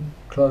good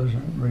close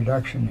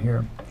reduction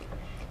here.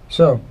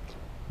 So,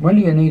 when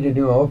do you need to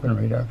do open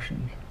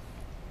reductions?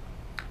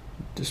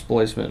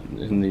 Displacement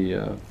in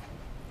the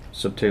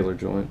subtalar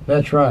joint.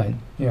 That's right,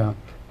 yeah.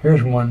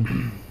 Here's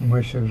one in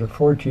which there's a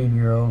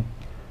 14-year-old,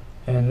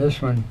 and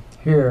this one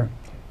here,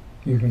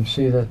 you can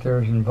see that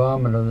there's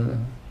involvement of the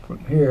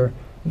here.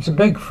 It's a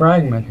big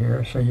fragment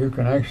here, so you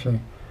can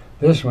actually,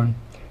 this one,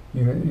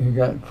 you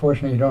got,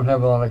 fortunately you don't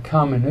have a lot of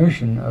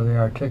comminution of the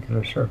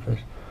articular surface,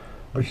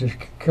 which is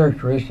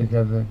characteristic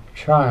of the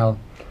child.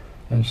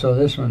 And so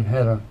this one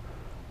had a,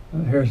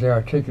 here's the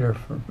articular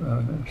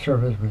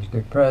surface was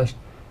depressed,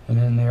 and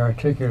then the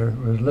articular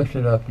was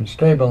lifted up and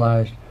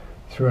stabilized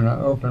through an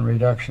open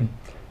reduction,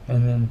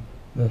 and then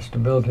the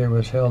stability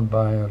was held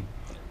by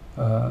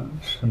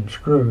some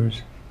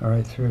screws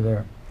right through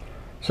there.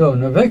 So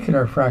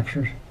navicular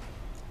fractures,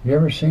 you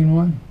ever seen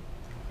one?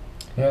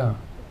 Yeah,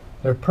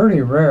 they're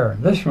pretty rare.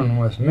 This one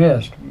was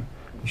missed.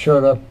 It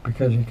showed up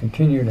because he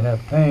continued to have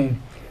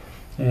pain,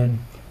 and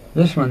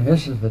this one,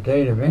 this is the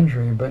date of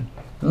injury, but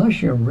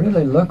unless you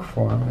really look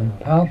for them and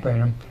palpate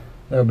them,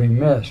 they'll be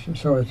missed.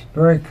 So it's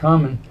very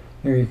common.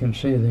 Here you can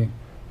see the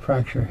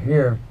fracture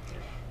here,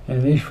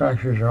 and these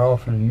fractures are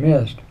often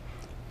missed.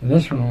 And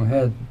this one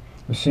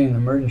was seen in the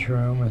emergency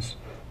room. Was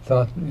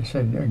thought, he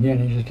said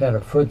again, he just had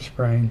a foot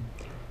sprain.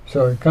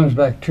 So it comes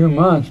back 2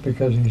 months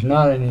because he's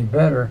not any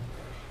better.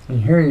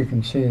 And here you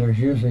can see there's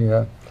usually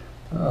a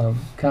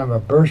kind of a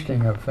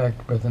bursting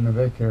effect with the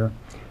navicular,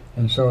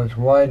 and so it's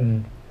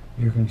widened.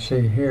 You can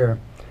see here.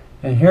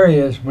 And here he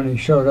is when he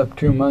showed up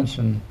 2 months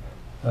in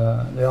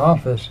the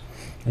office,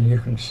 and you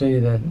can see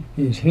that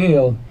he's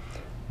healed,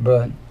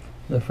 but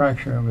the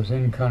fracture was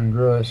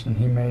incongruous, and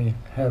he may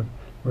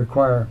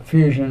require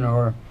fusion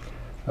or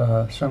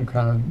some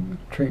kind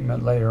of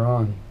treatment later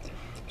on.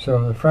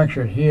 So the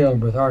fracture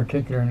healed with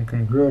articular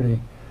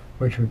incongruity,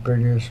 which would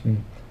produce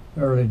some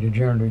early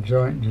degenerative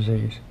joint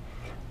disease.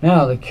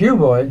 Now the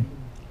cuboid,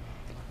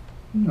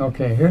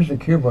 okay, here's the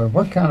cuboid.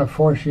 What kind of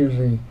force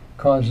usually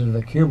causes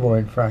the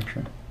cuboid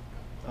fracture?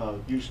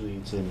 Usually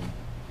it's an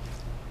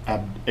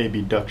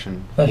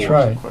abduction. That's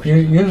force right.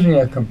 Usually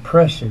a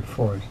compressive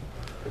force.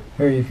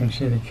 Here you can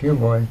see the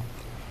cuboid.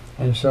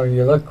 And so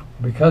you look,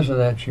 because of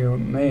that, you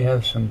may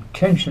have some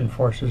tension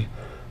forces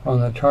on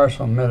the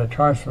tarsal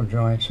metatarsal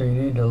joint, so you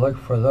need to look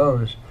for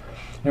those.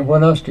 And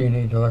what else do you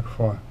need to look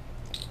for?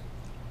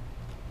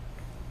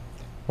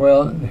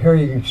 Well, here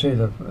you can see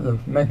the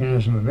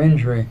mechanism of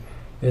injury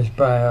is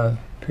by a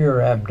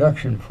pure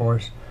abduction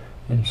force,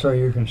 and so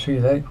you can see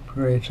that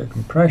creates a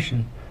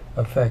compression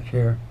effect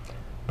here.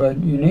 But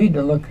you need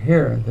to look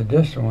here at the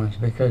distal ones,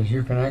 because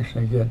you can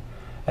actually get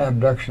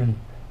abduction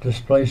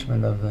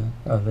displacement of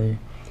the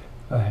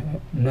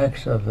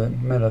necks of the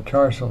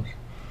metatarsals.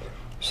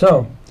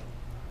 So,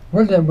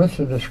 what's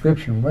the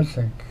description? What's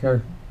the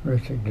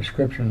characteristic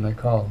description they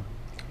call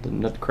it? The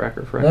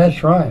nutcracker fracture.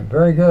 That's right.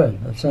 Very good.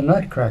 It's a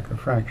nutcracker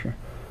fracture.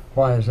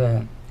 Why is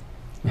that?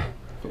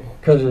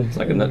 Because It's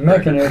like a the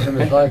nutcracker. mechanism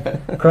is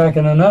like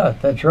cracking a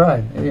nut. That's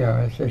right.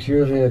 Yeah, it's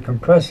usually a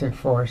compressive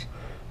force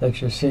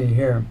that you see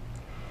here.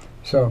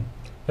 So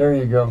there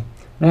you go.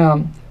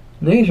 Now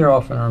these are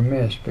often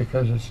missed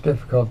because it's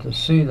difficult to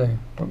see the.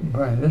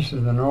 This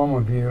is the normal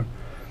view,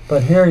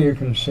 but here you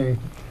can see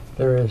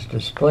there is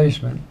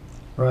displacement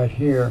right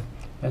here,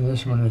 and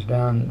this one is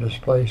down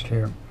displaced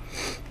here.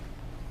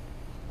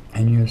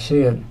 And you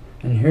see it,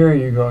 and here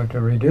you go to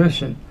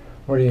reduce it.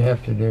 What do you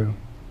have to do?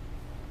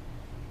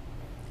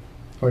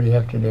 What do you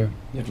have to do?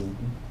 You have to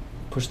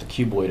push the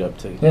cuboid up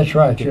to. That's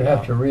right. get You it have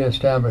out. to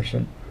reestablish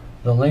it,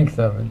 the length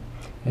of it.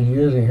 And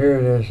usually here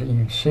it is, you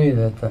can see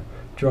that the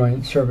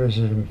joint surface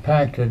is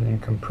impacted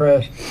and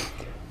compressed.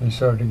 And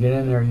so to get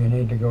in there, you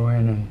need to go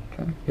in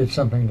and get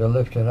something to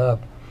lift it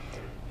up.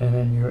 And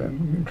then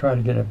you try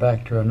to get it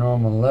back to a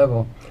normal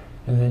level,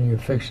 and then you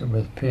fix it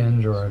with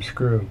pins or a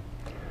screw.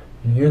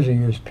 You usually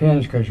use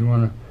pins because you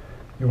want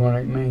to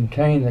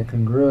maintain the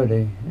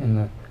congruity in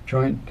the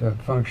joint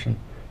function.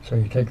 So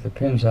you take the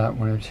pins out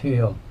when it's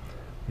healed.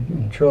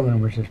 In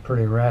children, which is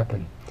pretty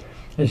rapid.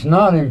 It's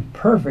not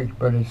imperfect,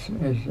 but it's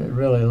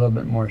really a little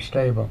bit more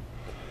stable.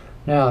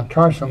 Now,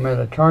 tarsal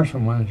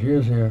metatarsal ones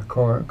usually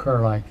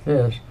occur like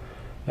this.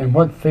 And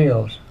what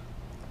fails?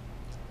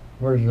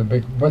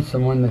 What's the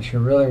one that you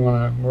really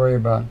want to worry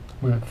about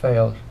when it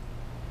fails?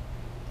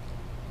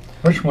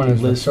 Which one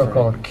is the Liz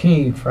so-called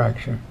key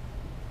fracture?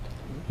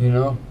 You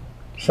know,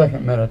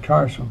 second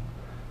metatarsal.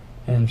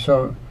 And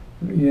so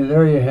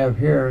there you have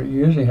here,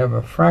 you usually have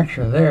a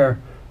fracture there,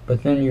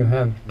 but then you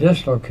have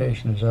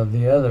dislocations of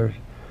the others.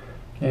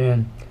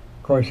 And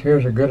of course,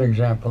 here's a good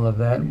example of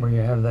that, where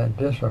you have that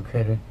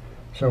dislocated.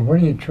 So what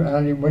do you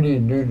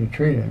do to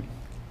treat it?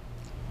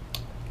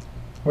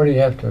 What do you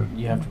have to?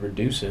 You have to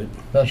reduce it.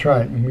 That's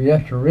right. You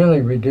have to really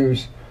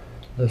reduce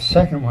the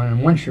second one,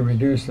 and once you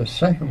reduce the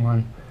second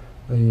one,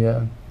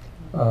 the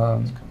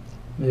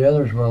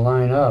others will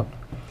line up.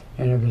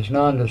 And if it's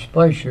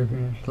non-displaced,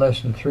 it's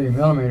less than 3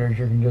 millimeters,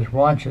 you can just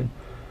watch it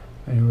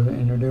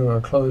and do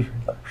a closed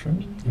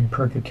reduction in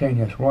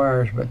percutaneous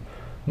wires. But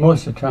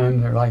most of the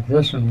time they're like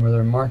this one where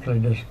they're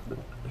markedly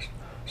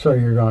so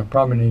you're going to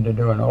probably need to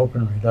do an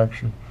open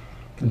reduction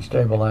and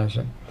stabilize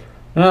it.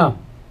 Now,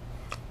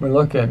 we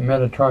look at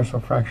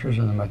metatarsal fractures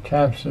in the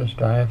metaphysis,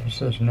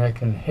 diaphysis,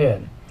 neck, and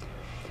head.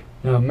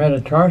 Now,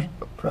 metatarsal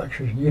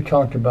fractures, you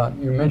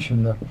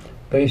mentioned the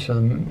base of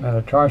the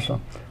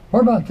metatarsal.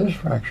 What about this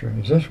fracture?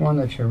 Is this one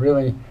that you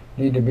really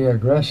need to be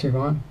aggressive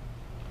on?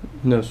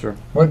 No, sir.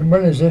 Where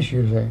does this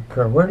usually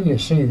occur? Where do you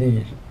see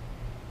these?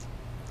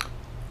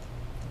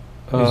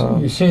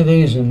 You see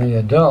these in the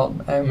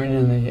adult,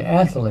 in the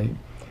athlete.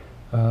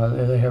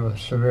 They have a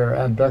severe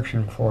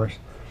abduction force.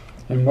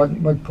 And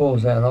what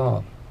pulls that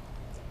off?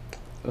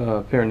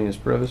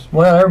 Peroneus brevis.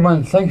 Well,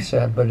 everyone thinks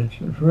that, but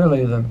it's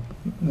really the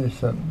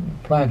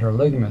plantar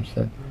ligaments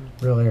that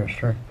really are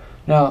strict.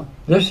 Now,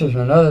 this is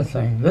another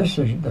thing.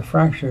 The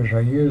fractures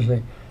are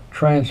usually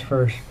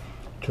transverse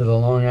to the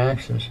long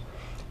axis,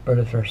 but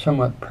if they're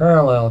somewhat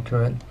parallel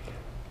to it,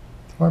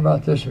 what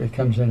about this if it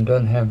comes in and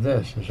doesn't have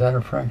this? Is that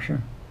a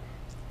fracture?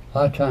 A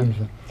lot of times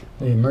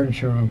the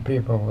emergency room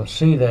people will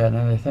see that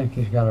and they think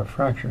he's got a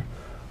fracture.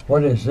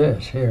 What is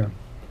this here?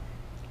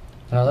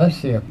 Now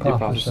that's the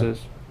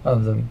apophysis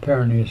of the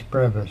peroneus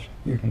brevis.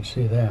 You can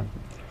see that.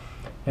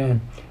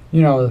 And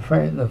you know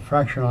the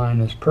fracture line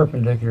is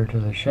perpendicular to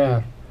the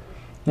shaft.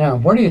 Now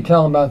what do you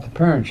tell about the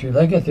parents?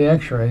 They get the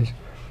x-rays,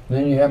 and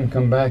then you have them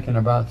come back in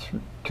about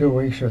 2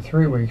 weeks or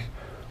 3 weeks.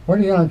 What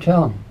are you going to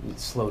tell them?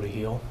 It's slow to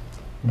heal.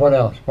 What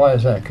else? Why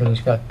is that? Because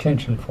it's got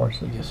tension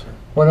forces. Yes, sir.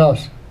 What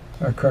else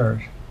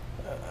occurs?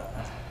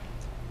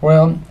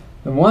 Well,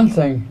 the one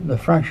thing, the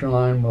fracture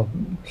line will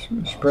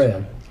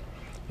spread.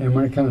 And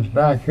when it comes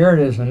back, here it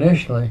is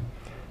initially,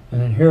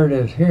 and then here it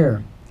is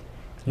here.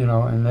 You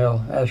know, and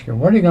they'll ask you,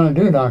 what are you going to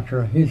do,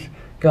 doctor? He's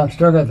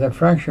still got that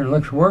fracture and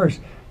looks worse.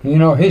 And, you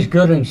know, he's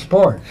good in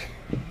sports.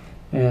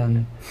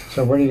 And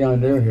so what are you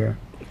going to do here?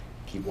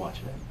 Keep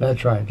watching it.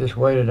 That's right. Just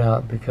wait it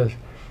out because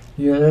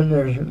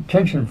there's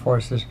tension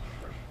forces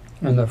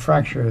and the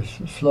fracture is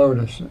slow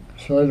to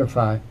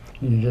solidify.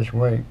 And you just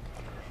wait.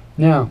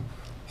 Now,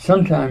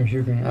 sometimes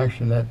you can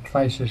actually, that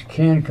physis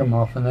can come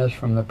off, and that's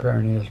from the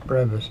peroneus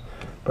brevis.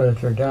 But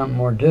if they're down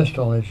more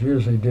distal, it's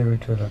usually due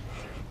to the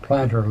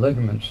plantar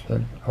ligaments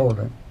that hold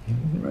it,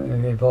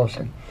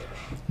 avulsing.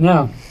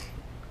 Now,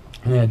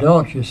 in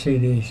adults, you see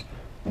these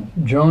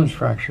Jones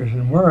fractures,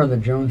 and where are the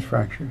Jones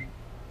fractures?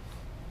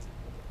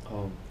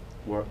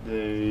 Where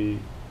the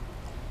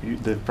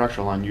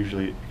fracture line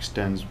usually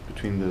extends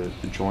between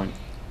the joint.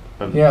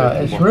 Yeah,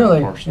 it's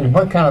really, and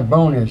what kind of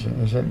bone is it?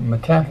 Is it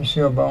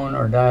metaphyseal bone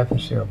or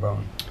diaphyseal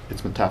bone?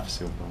 It's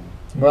metaphyseal bone.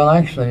 Well,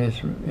 actually,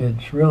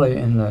 it's really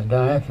in the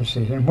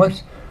diaphyses. And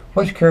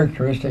what's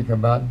characteristic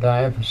about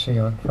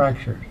diaphyseal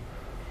fractures?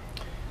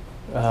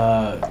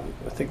 I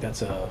think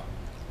that's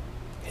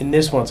in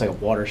this one it's like a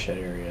watershed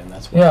area, and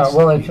that's what. Yeah,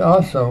 well, it's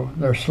also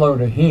they're slow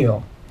to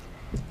heal,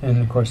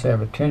 and of course they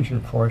have a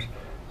tension force.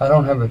 I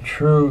don't have a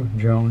true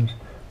Jones,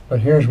 but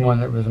here's one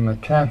that was a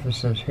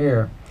metaphysis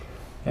here,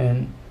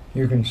 and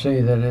you can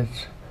see that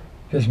it's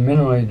just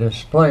minimally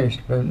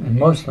displaced, but and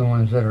most of the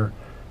ones that are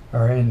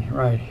in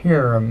right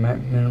here are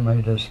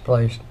minimally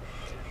displaced.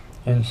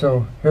 And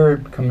so here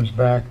it comes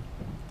back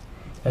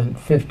at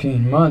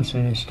 15 months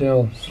and he's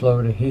still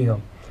slow to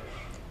heal.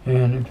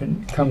 And if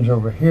it comes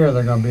over here,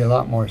 they're going to be a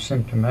lot more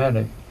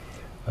symptomatic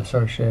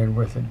associated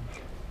with it.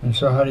 And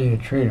so how do you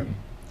treat them?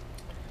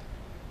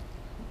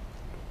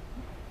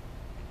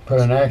 Put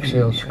an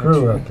axial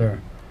screw up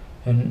there.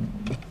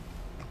 And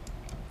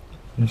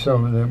so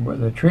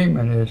the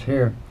treatment is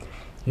here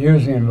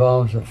usually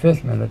involves the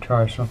fifth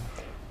metatarsal.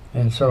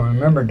 And so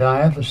remember,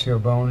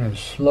 diaphyseal bone is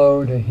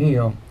slow to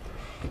heal.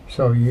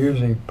 So you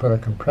usually put a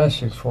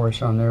compressive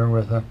force on there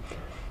with a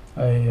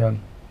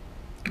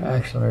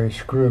axillary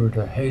screw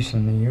to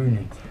hasten the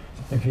union.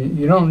 If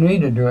you don't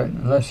need to do it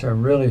unless they're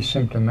really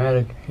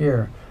symptomatic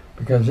here,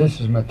 because this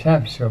is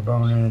metaphyseal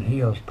bone and it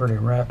heals pretty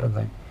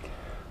rapidly.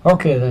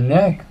 Okay, the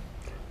neck,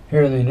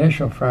 here the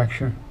initial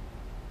fracture.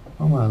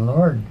 Oh my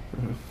Lord,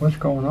 what's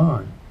going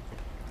on?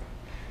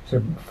 Is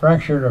it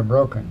fractured or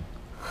broken?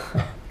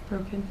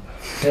 Broken.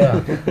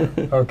 Yeah.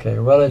 Okay,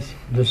 well it's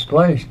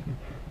displaced.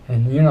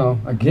 And you know,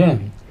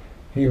 again,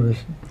 he was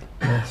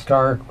a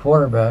star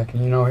quarterback,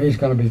 and you know he's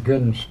going to be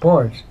good in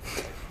sports.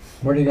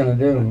 What are you going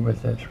to do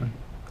with this one?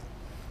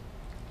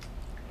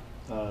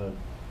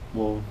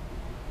 Well,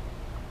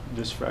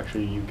 this fracture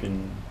you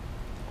can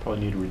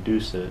probably need to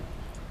reduce it,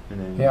 and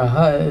then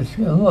Yeah, it's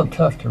a little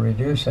tough to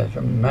reduce that.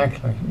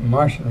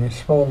 Martially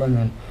swollen,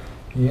 and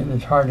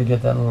it's hard to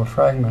get that little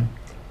fragment.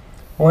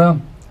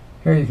 Well,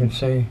 here you can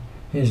see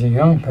he's a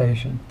young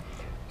patient,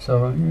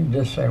 so you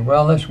just say,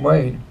 well, let's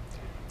wait.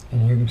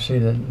 And you can see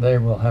that they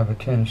will have a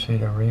tendency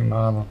to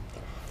remodel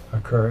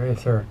occur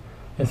if they're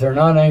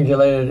not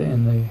angulated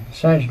in the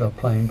sagittal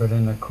plane, but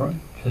in the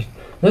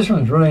this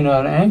one's really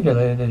not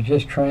angulated; it's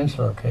just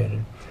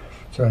translocated,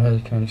 so it has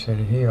a tendency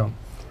to heal.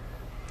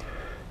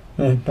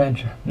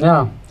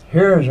 Now,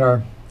 here is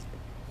our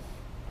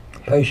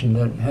patient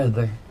that had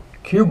the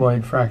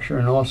cuboid fracture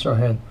and also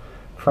had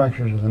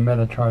fractures of the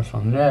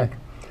metatarsal neck.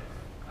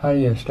 How do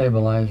you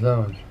stabilize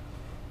those?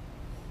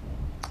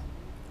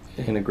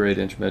 Integrate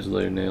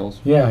intermedullary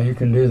nails. Yeah, you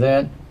can do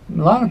that.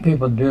 A lot of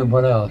people do.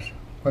 What else?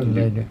 What do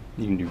they do?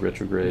 You can do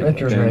retrograde.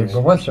 Retrograde. pins.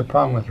 But what's the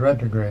problem with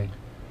retrograde?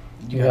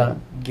 You You gotta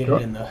gotta get dro-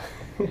 it in the.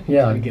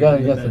 Yeah, you got to it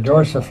in get the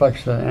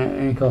dorsiflex the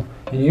ankle,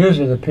 and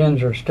usually the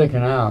pins are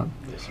sticking out.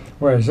 Yes, sir.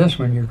 Whereas this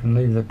one you can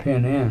leave the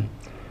pin in.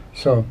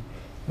 So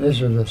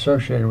this is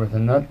associated with a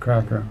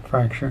nutcracker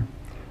fracture.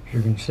 As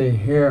you can see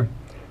here,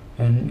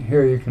 and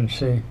here you can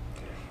see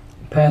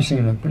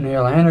passing the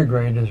nail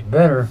antegrade is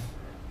better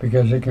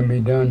because it can be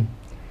done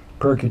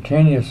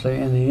percutaneously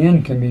and the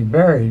end can be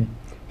buried,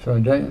 so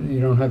you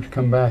don't have to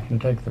come back and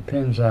take the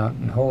pins out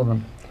and hold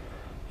them.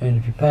 And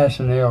if you pass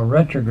the nail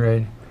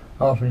retrograde,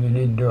 often you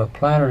need to do a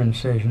planar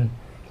incision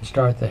to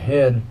start the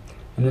head,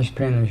 and this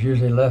pin is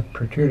usually left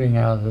protruding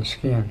out of the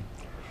skin.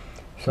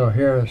 So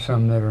here are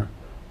some that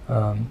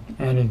are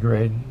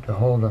antegrade to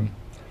hold them.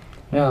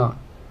 Now,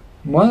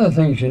 one of the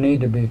things you need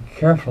to be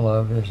careful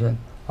of is that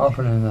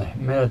often in the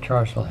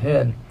metatarsal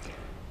head,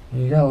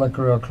 you got to look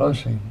real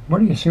closely. What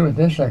do you see with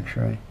this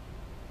x-ray?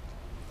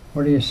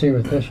 What do you see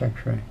with this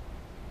x-ray?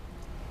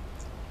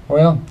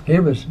 Well,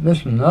 this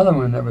was another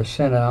one that was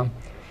sent out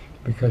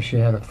because she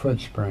had a foot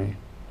sprain.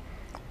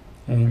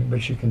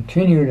 But she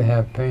continued to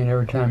have pain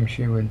every time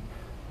she would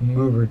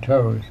move her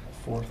toes.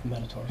 Fourth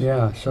metatarsal.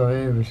 Yeah, so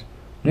it was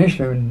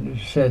initially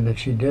said that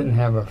she didn't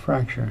have a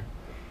fracture.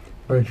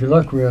 But if you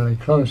look really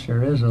close,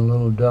 there is a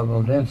little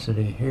double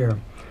density here.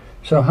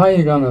 So how are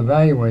you going to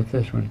evaluate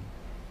this one?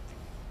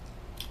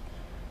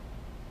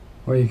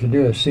 Well, you can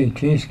do a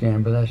CT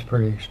scan, but that's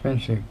pretty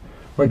expensive.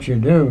 What you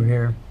do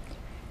here,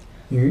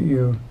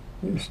 you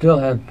still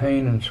have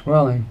pain and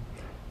swelling,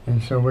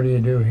 and so what do you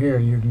do here?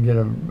 You can get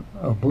a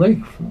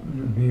oblique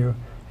view,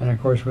 and of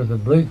course with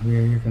oblique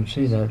view you can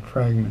see that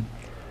fragment.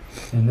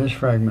 And this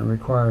fragment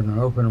required an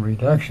open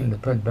reduction to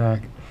put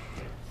back,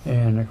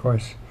 and of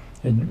course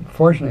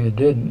fortunately it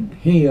didn't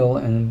heal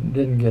and it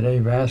didn't get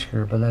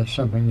avascular, but that's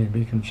something you'd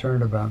be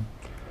concerned about.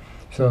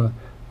 So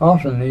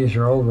often these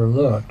are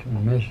overlooked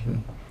and missed,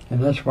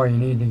 and that's why you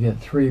need to get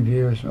 3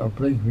 views,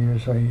 oblique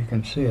views, so you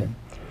can see it.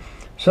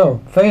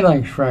 So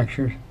phalanx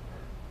fractures,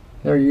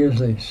 they're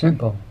usually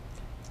simple.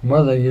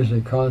 What are they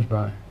usually caused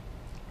by?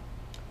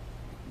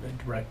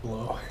 A direct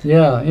blow.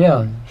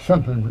 Yeah,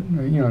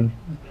 something,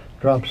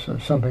 drops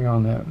something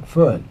on that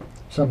foot.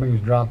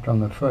 Something's dropped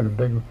on the foot,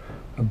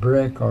 a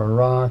brick or a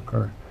rock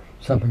or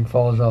something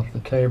falls off the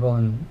table,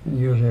 and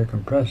usually a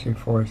compressive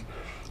force.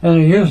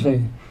 And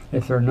usually,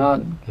 if they're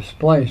not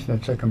displaced,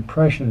 it's a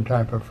compression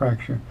type of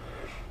fracture.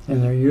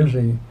 And they're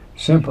usually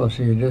simple,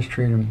 so you just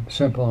treat them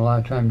simple. A lot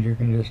of times you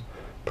can just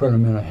put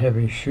them in a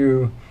heavy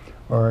shoe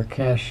or a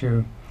cast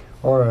shoe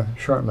or a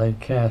short leg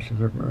cast if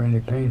they're really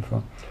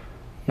painful.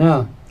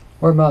 Now,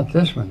 what about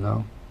this one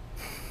though?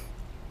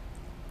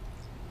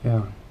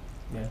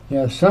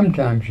 Yeah,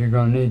 sometimes you're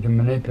going to need to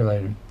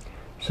manipulate them.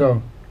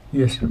 So,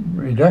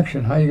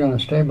 reduction, how are you going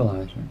to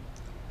stabilize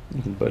it?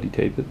 You can buddy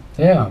tape it.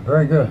 Yeah,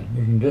 very good.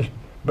 You can just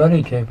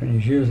buddy tape it.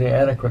 It's usually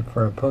adequate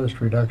for a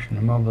post-reduction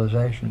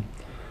immobilization.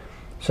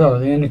 So,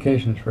 the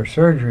indications for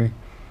surgery,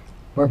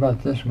 what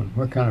about this one?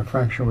 What kind of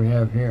fracture we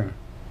have here?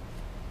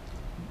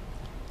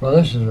 Well,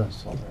 this is a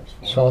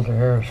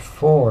Salter-Harris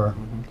 4.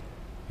 Mm-hmm.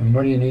 And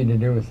what do you need to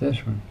do with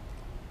this one?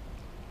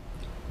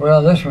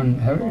 Well, this one,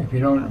 if you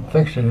don't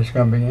fix it, it's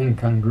going to be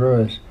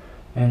incongruous,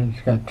 and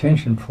it's got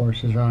tension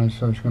forces on it,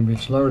 so it's going to be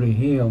slow to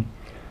heal.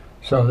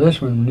 So this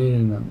one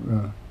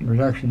needed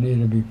reduction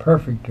needed to be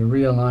perfect to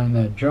realign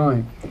that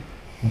joint,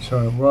 and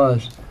so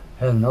it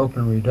had an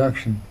open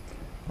reduction.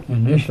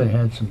 Initially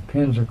had some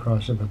pins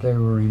across it, but they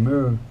were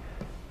removed.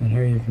 And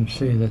here you can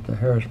see that the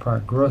Harris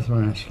Park growth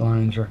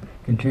lines are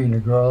continuing to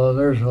grow, although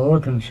there's a little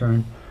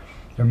concern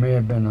there may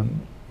have been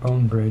a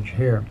bone bridge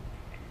here.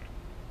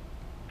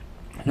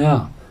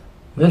 Now,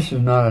 this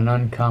is not an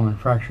uncommon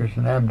fracture, it's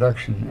an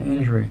abduction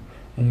injury,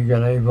 and you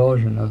got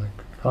avulsion of the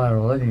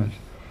collateral ligaments.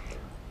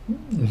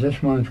 Is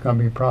this one going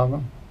to be a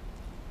problem?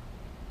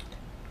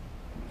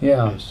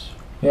 Yeah. Yes.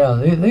 Yeah,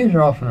 these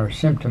are often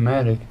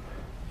symptomatic,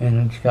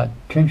 and it's got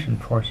tension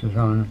forces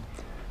on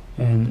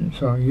it. And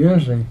so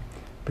usually,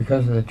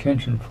 because of the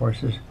tension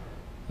forces,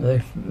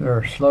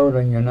 they're slow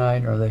to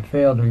unite or they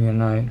fail to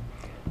unite,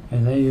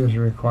 and they usually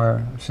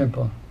require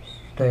simple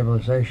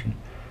stabilization.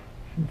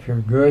 If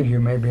you're good, you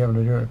may be able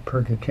to do it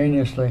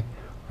percutaneously,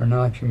 or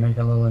not, you make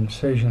a little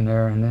incision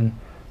there and then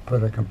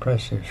put a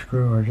compressive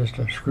screw or just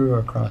a screw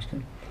across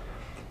it.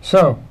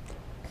 So,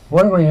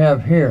 what do we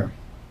have here?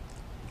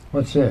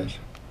 What's this?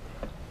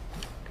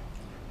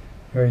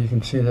 Here you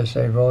can see this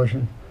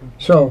avulsion.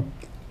 So,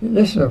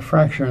 this is a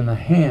fracture in the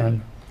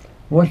hand.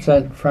 What's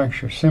that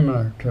fracture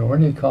similar to?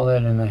 What do you call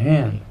that in the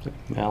hand?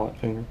 Mallet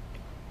finger.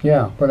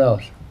 Yeah, what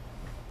else?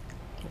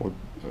 Or-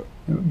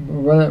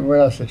 What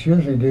else? It's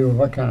usually do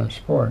what kind of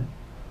sport?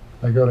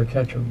 They go to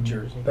catch a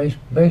Jersey.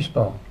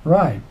 baseball.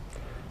 Right.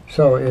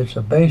 So it's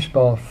a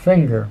baseball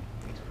finger,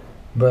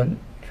 but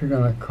if you're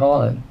going to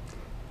call it,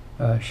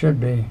 should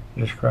be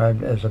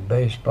described as a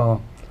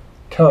baseball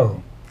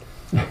toe.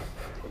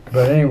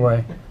 But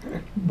anyway,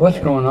 what's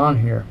going on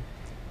here?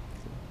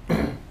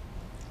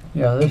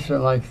 Yeah, this is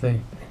like the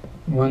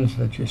ones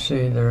that you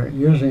see. They're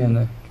usually in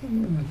the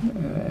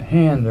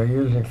hand. They're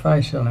usually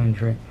fascial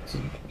injury.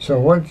 So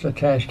what's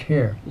attached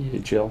here?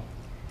 Gel.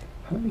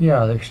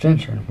 Yeah, the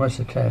extension. What's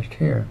attached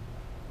here?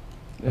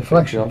 The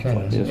flexion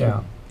tendons. Yes,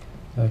 Yeah.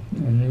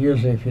 And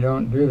usually, if you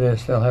don't do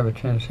this, they'll have a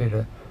tendency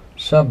to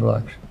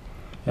sublux.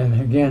 And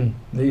again,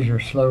 these are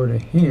slow to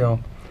heal.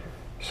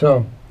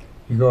 So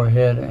you go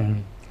ahead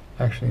and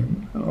actually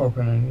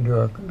open and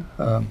do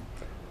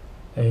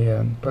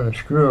put a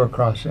screw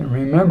across it. And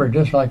remember,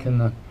 just like in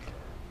the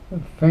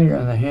finger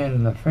and the hand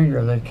and the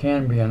finger, they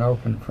can be an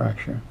open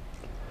fracture.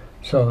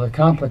 So the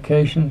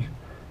complications: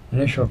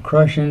 initial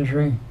crush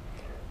injury.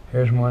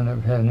 Here's one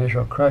that had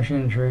initial crush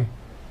injury,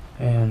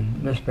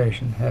 and this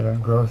patient had a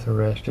growth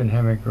arrest, didn't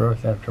have any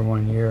growth after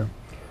 1 year.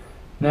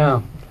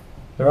 Now,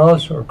 there are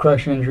also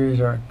crush injuries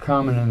are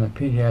common in the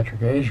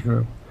pediatric age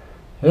group.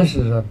 This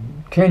is a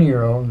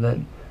 10-year-old that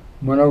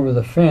went over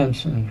the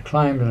fence and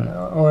climbed an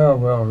oil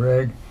well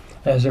rig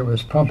as it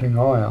was pumping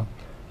oil.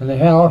 And they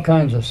had all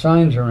kinds of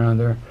signs around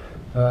there.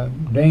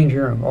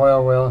 Danger of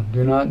oil well,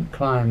 do not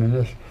climb. And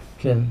this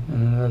kid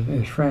and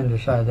his friend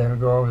decided they would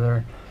go over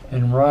there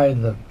and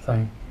ride the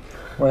thing.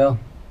 Well,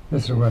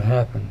 this is what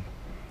happened.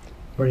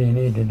 What do you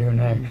need to do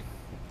next?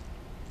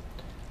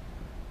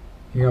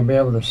 You gonna be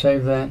able to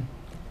save that?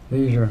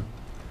 These are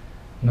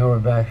no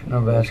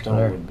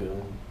vascular, Don't look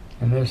good.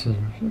 and this is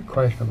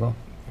questionable.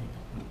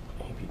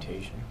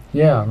 Amputation.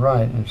 Yeah,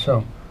 right. And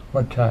so,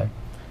 what type?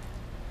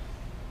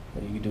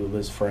 You could do a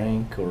Liz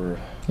Frank or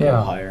Yeah.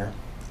 go higher.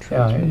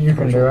 Yeah, you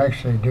can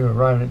actually do it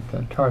right at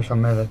the tarsal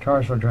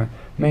metatarsal joint.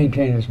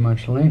 Maintain as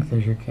much length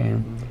as you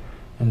can,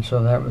 and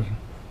so that was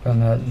done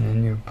that, and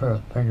then you put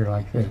a finger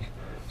like this.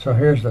 So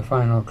here's the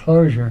final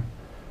closure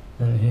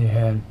that he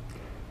had.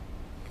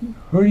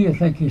 Who do you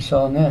think he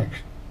saw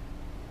next?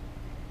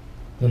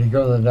 Did he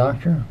go to the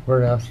doctor?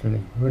 Where else did he?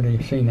 Who did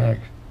he see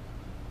next?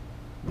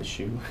 The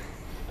shoe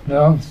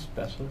No,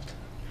 specialist.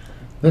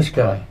 this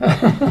guy.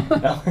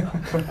 No.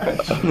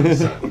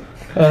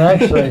 And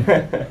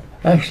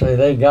actually,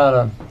 they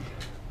got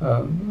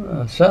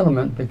a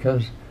settlement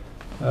because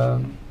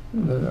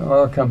the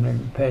oil company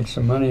paid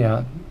some money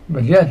out,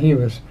 but yet he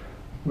was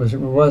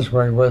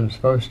where he wasn't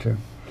supposed to.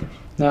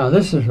 Now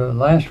this is the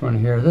last one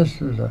here.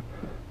 This is a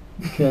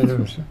kid who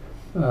was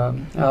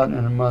out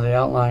in one of the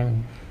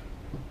outlying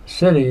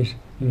cities.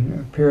 He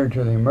appeared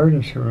to the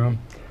emergency room,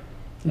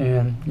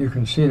 and you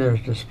can see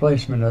there's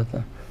displacement at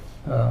the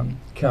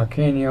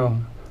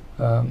calcaneal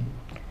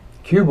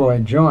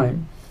cuboid joint,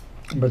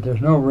 but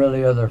there's no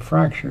really other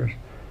fractures.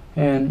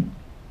 And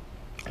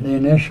the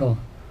initial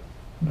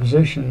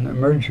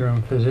emergency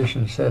room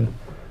physician said,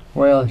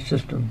 well, it's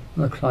just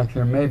looks like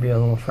there may be a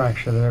little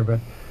fracture there, but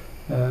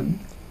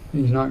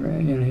he's not,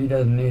 he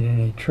doesn't need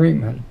any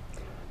treatment.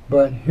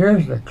 But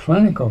here's the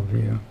clinical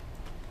view.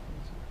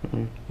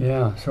 Mhm.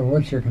 Yeah, so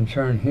what's your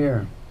concern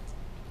here?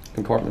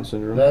 Compartment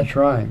syndrome. That's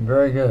right,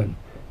 very good.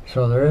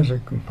 So there is a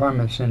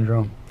compartment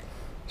syndrome.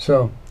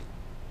 So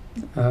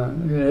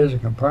it is a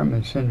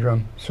compartment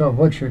syndrome. So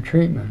what's your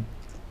treatment?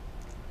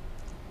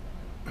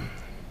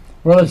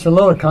 Well, it's a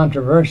little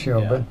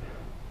controversial, Yeah. but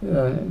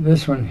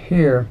this one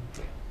here,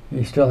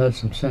 he still had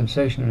some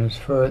sensation in his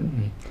foot,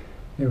 and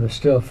it was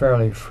still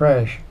fairly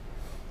fresh.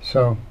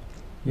 So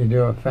you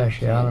do a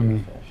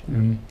fasciotomy,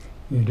 and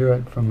you do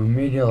it from a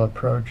medial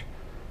approach.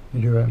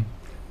 You do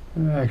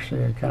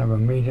actually a kind of a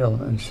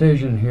medial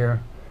incision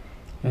here,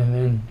 and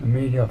then a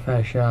medial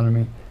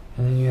fasciotomy,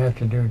 and then you have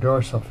to do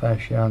dorsal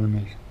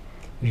fasciotomies,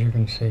 as you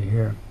can see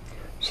here.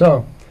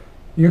 So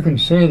you can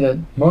see that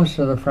most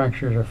of the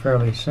fractures are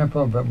fairly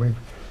simple, but we've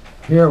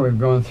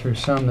gone through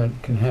some that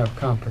can have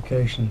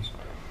complications.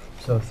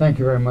 So thank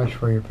you very much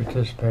for your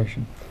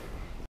participation.